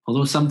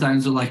 although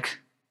sometimes they're like,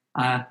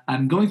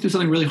 I'm going through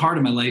something really hard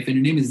in my life and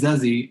your name is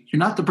Zezi, you're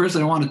not the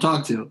person I want to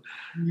talk to.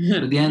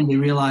 But at the end, they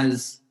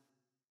realize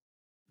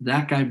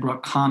that guy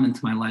brought calm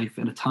into my life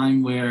at a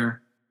time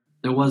where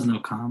there was no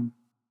calm.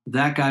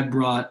 That guy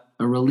brought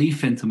a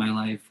relief into my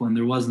life when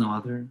there was no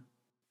other.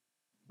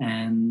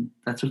 And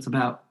that's what it's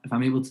about. If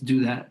I'm able to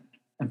do that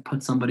and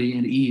put somebody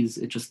at ease,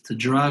 it's just a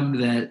drug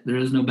that there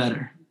is no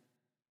better.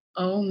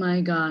 Oh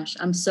my gosh.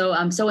 I'm so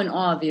in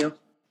awe of you.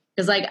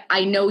 Because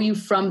I know you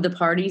from the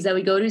parties that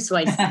we go to. So I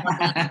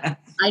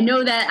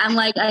know that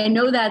I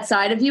know that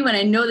side of you. And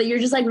I know that you're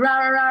just like, rah,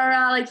 rah, rah,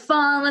 rah, like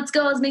fun. Let's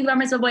go. Let's make Bar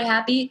Mitzvah boy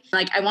happy.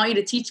 I want you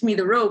to teach me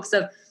the ropes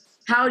of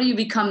how do you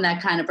become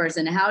that kind of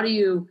person? How do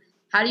you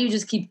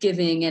just keep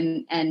giving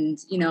and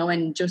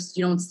just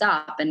you don't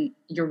stop and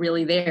you're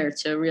really there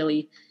to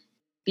really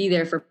be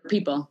there for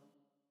people?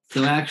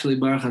 So actually,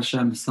 Baruch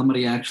Hashem,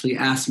 somebody actually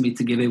asked me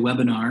to give a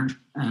webinar,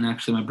 and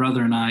actually my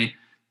brother and I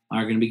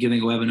are going to be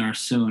giving a webinar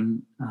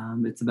soon.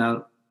 It's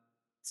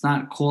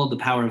not called The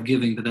Power of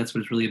Giving, but that's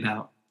what it's really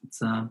about.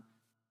 It's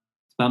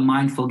about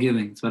mindful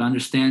giving. It's about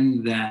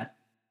understanding that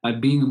by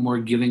being a more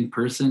giving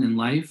person in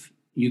life,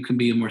 you can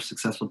be a more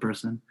successful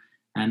person.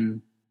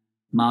 And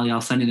Molly,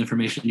 I'll send you the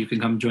information. You can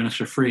come join us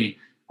for free.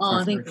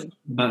 Oh, thank you.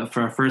 But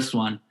for our first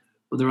one,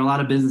 there were a lot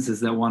of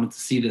businesses that wanted to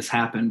see this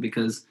happen,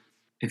 because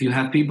if you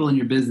have people in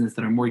your business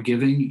that are more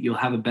giving, you'll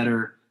have a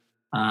better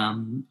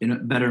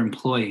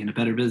employee and a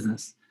better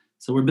business.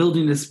 So we're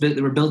building this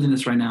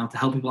right now to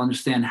help people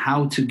understand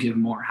how to give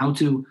more, how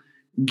to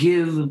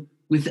give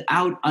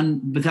without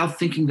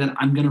thinking that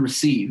I'm going to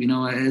receive.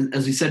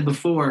 As we said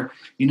before,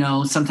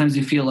 sometimes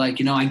you feel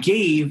like, I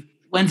gave,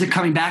 when's it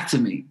coming back to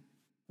me?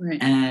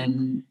 Right.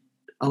 And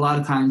a lot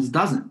of times it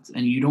doesn't,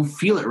 and you don't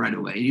feel it right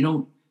away.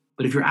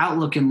 But if your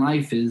outlook in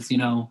life is,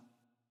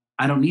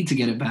 I don't need to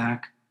get it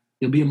back,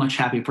 you'll be a much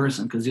happier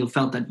person because you'll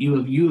felt that you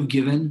have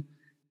given,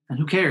 and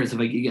who cares if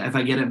I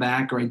get it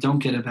back or I don't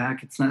get it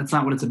back? It's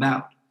not what it's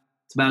about.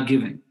 It's about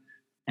giving,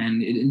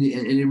 and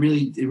it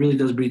really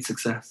does breed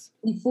success.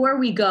 Before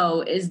we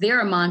go, is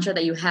there a mantra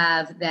that you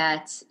have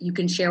that you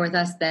can share with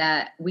us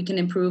that we can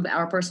improve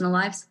our personal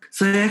lives?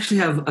 So I actually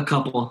have a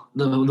couple.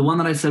 The one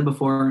that I said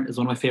before is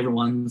one of my favorite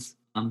ones.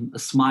 A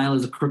smile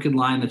is a crooked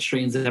line that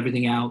straightens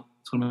everything out.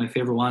 It's one of my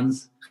favorite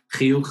ones.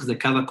 Chiyuch ze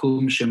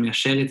kavakum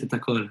shemiyasheret et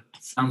hakol.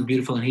 Sounds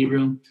beautiful in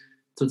Hebrew.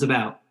 So it's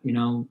about,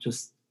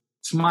 just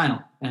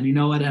smile. And you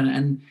know what?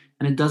 And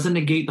it doesn't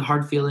negate the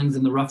hard feelings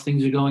and the rough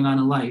things that are going on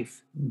in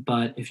life.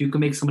 But if you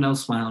can make someone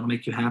else smile, it'll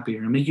make you happier.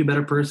 It'll make you a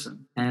better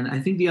person. And I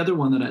think the other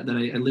one that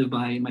I live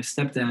by, my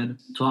stepdad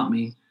taught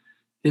me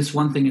this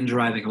one thing in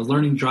driving. I was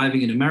learning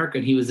driving in America,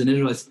 and he was in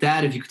Israel. I said,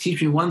 Dad, if you could teach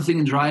me one thing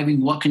in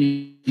driving, what can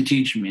you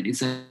teach me? And he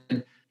said,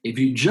 if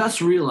you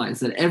just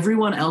realize that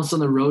everyone else on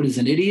the road is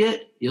an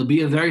idiot, you'll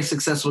be a very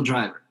successful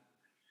driver.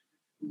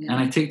 Yeah.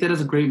 And I take that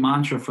as a great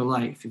mantra for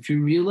life. If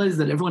you realize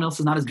that everyone else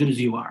is not as good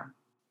as you are,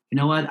 you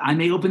know what? I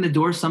may open the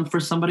door for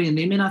somebody, and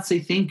they may not say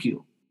thank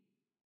you.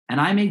 And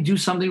I may do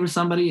something for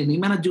somebody, and they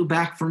may not do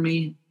back for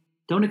me.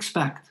 Don't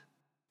expect.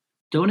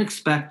 Don't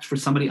expect for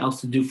somebody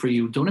else to do for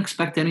you. Don't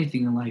expect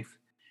anything in life.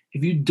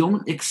 If you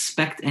don't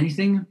expect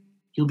anything,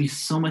 you'll be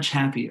so much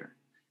happier.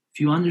 If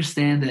you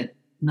understand that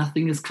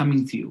nothing is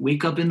coming to you,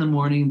 wake up in the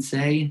morning and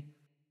say,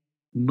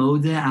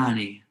 Modeh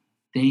Ani,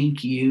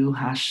 thank you,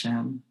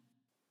 Hashem,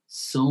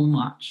 so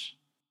much.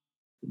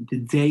 The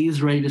day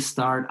is ready to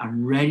start.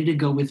 I'm ready to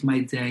go with my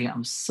day.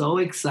 I'm so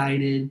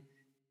excited.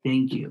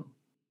 Thank you.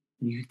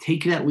 And you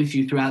take that with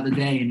you throughout the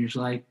day, and you're just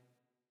like,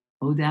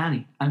 Modeh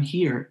Ani, I'm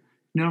here.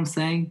 You know what I'm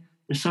saying?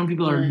 There's some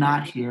people that are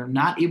not here,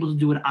 not able to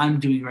do what I'm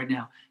doing right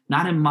now,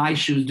 not in my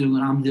shoes doing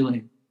what I'm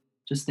doing.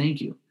 Just thank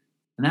you.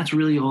 And that's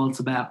really all it's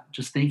about.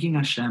 Just thanking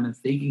Hashem and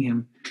thanking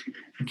Him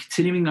and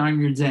continuing on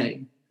your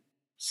day,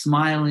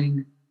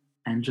 smiling,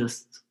 and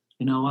just,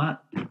 you know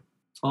what?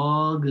 It's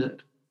all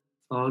good.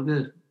 It's all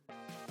good.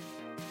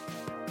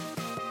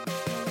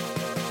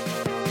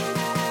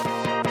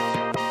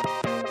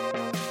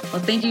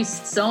 Well, thank you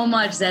so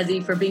much,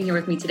 Zezi, for being here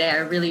with me today. I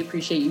really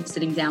appreciate you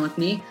sitting down with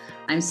me.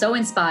 I'm so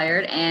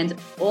inspired, and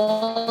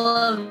all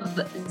of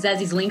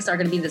Zezi's links are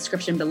going to be in the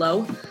description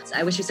below. So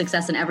I wish you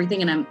success in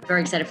everything, and I'm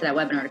very excited for that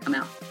webinar to come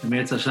out.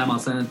 Amir Hashem, I'll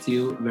send it to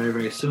you very,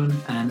 very soon.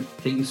 And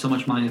thank you so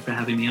much, Maya, for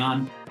having me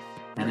on.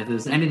 And if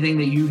there's anything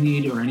that you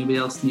need or anybody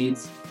else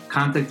needs,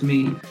 contact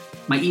me.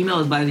 My email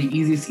is by the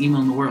easiest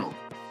email in the world.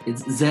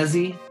 It's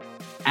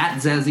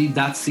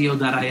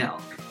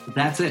zezi@zezi.co.il.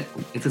 That's it.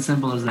 It's as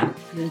simple as that.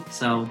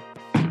 So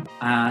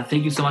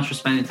thank you so much for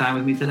spending time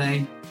with me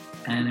today.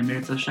 And Amir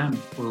Hashem,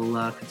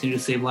 we'll continue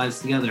to save lives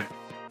together.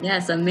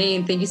 Yes,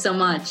 Amin. Thank you so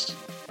much.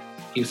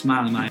 Keep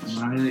smiling, Maya.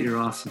 Maya, you're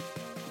awesome.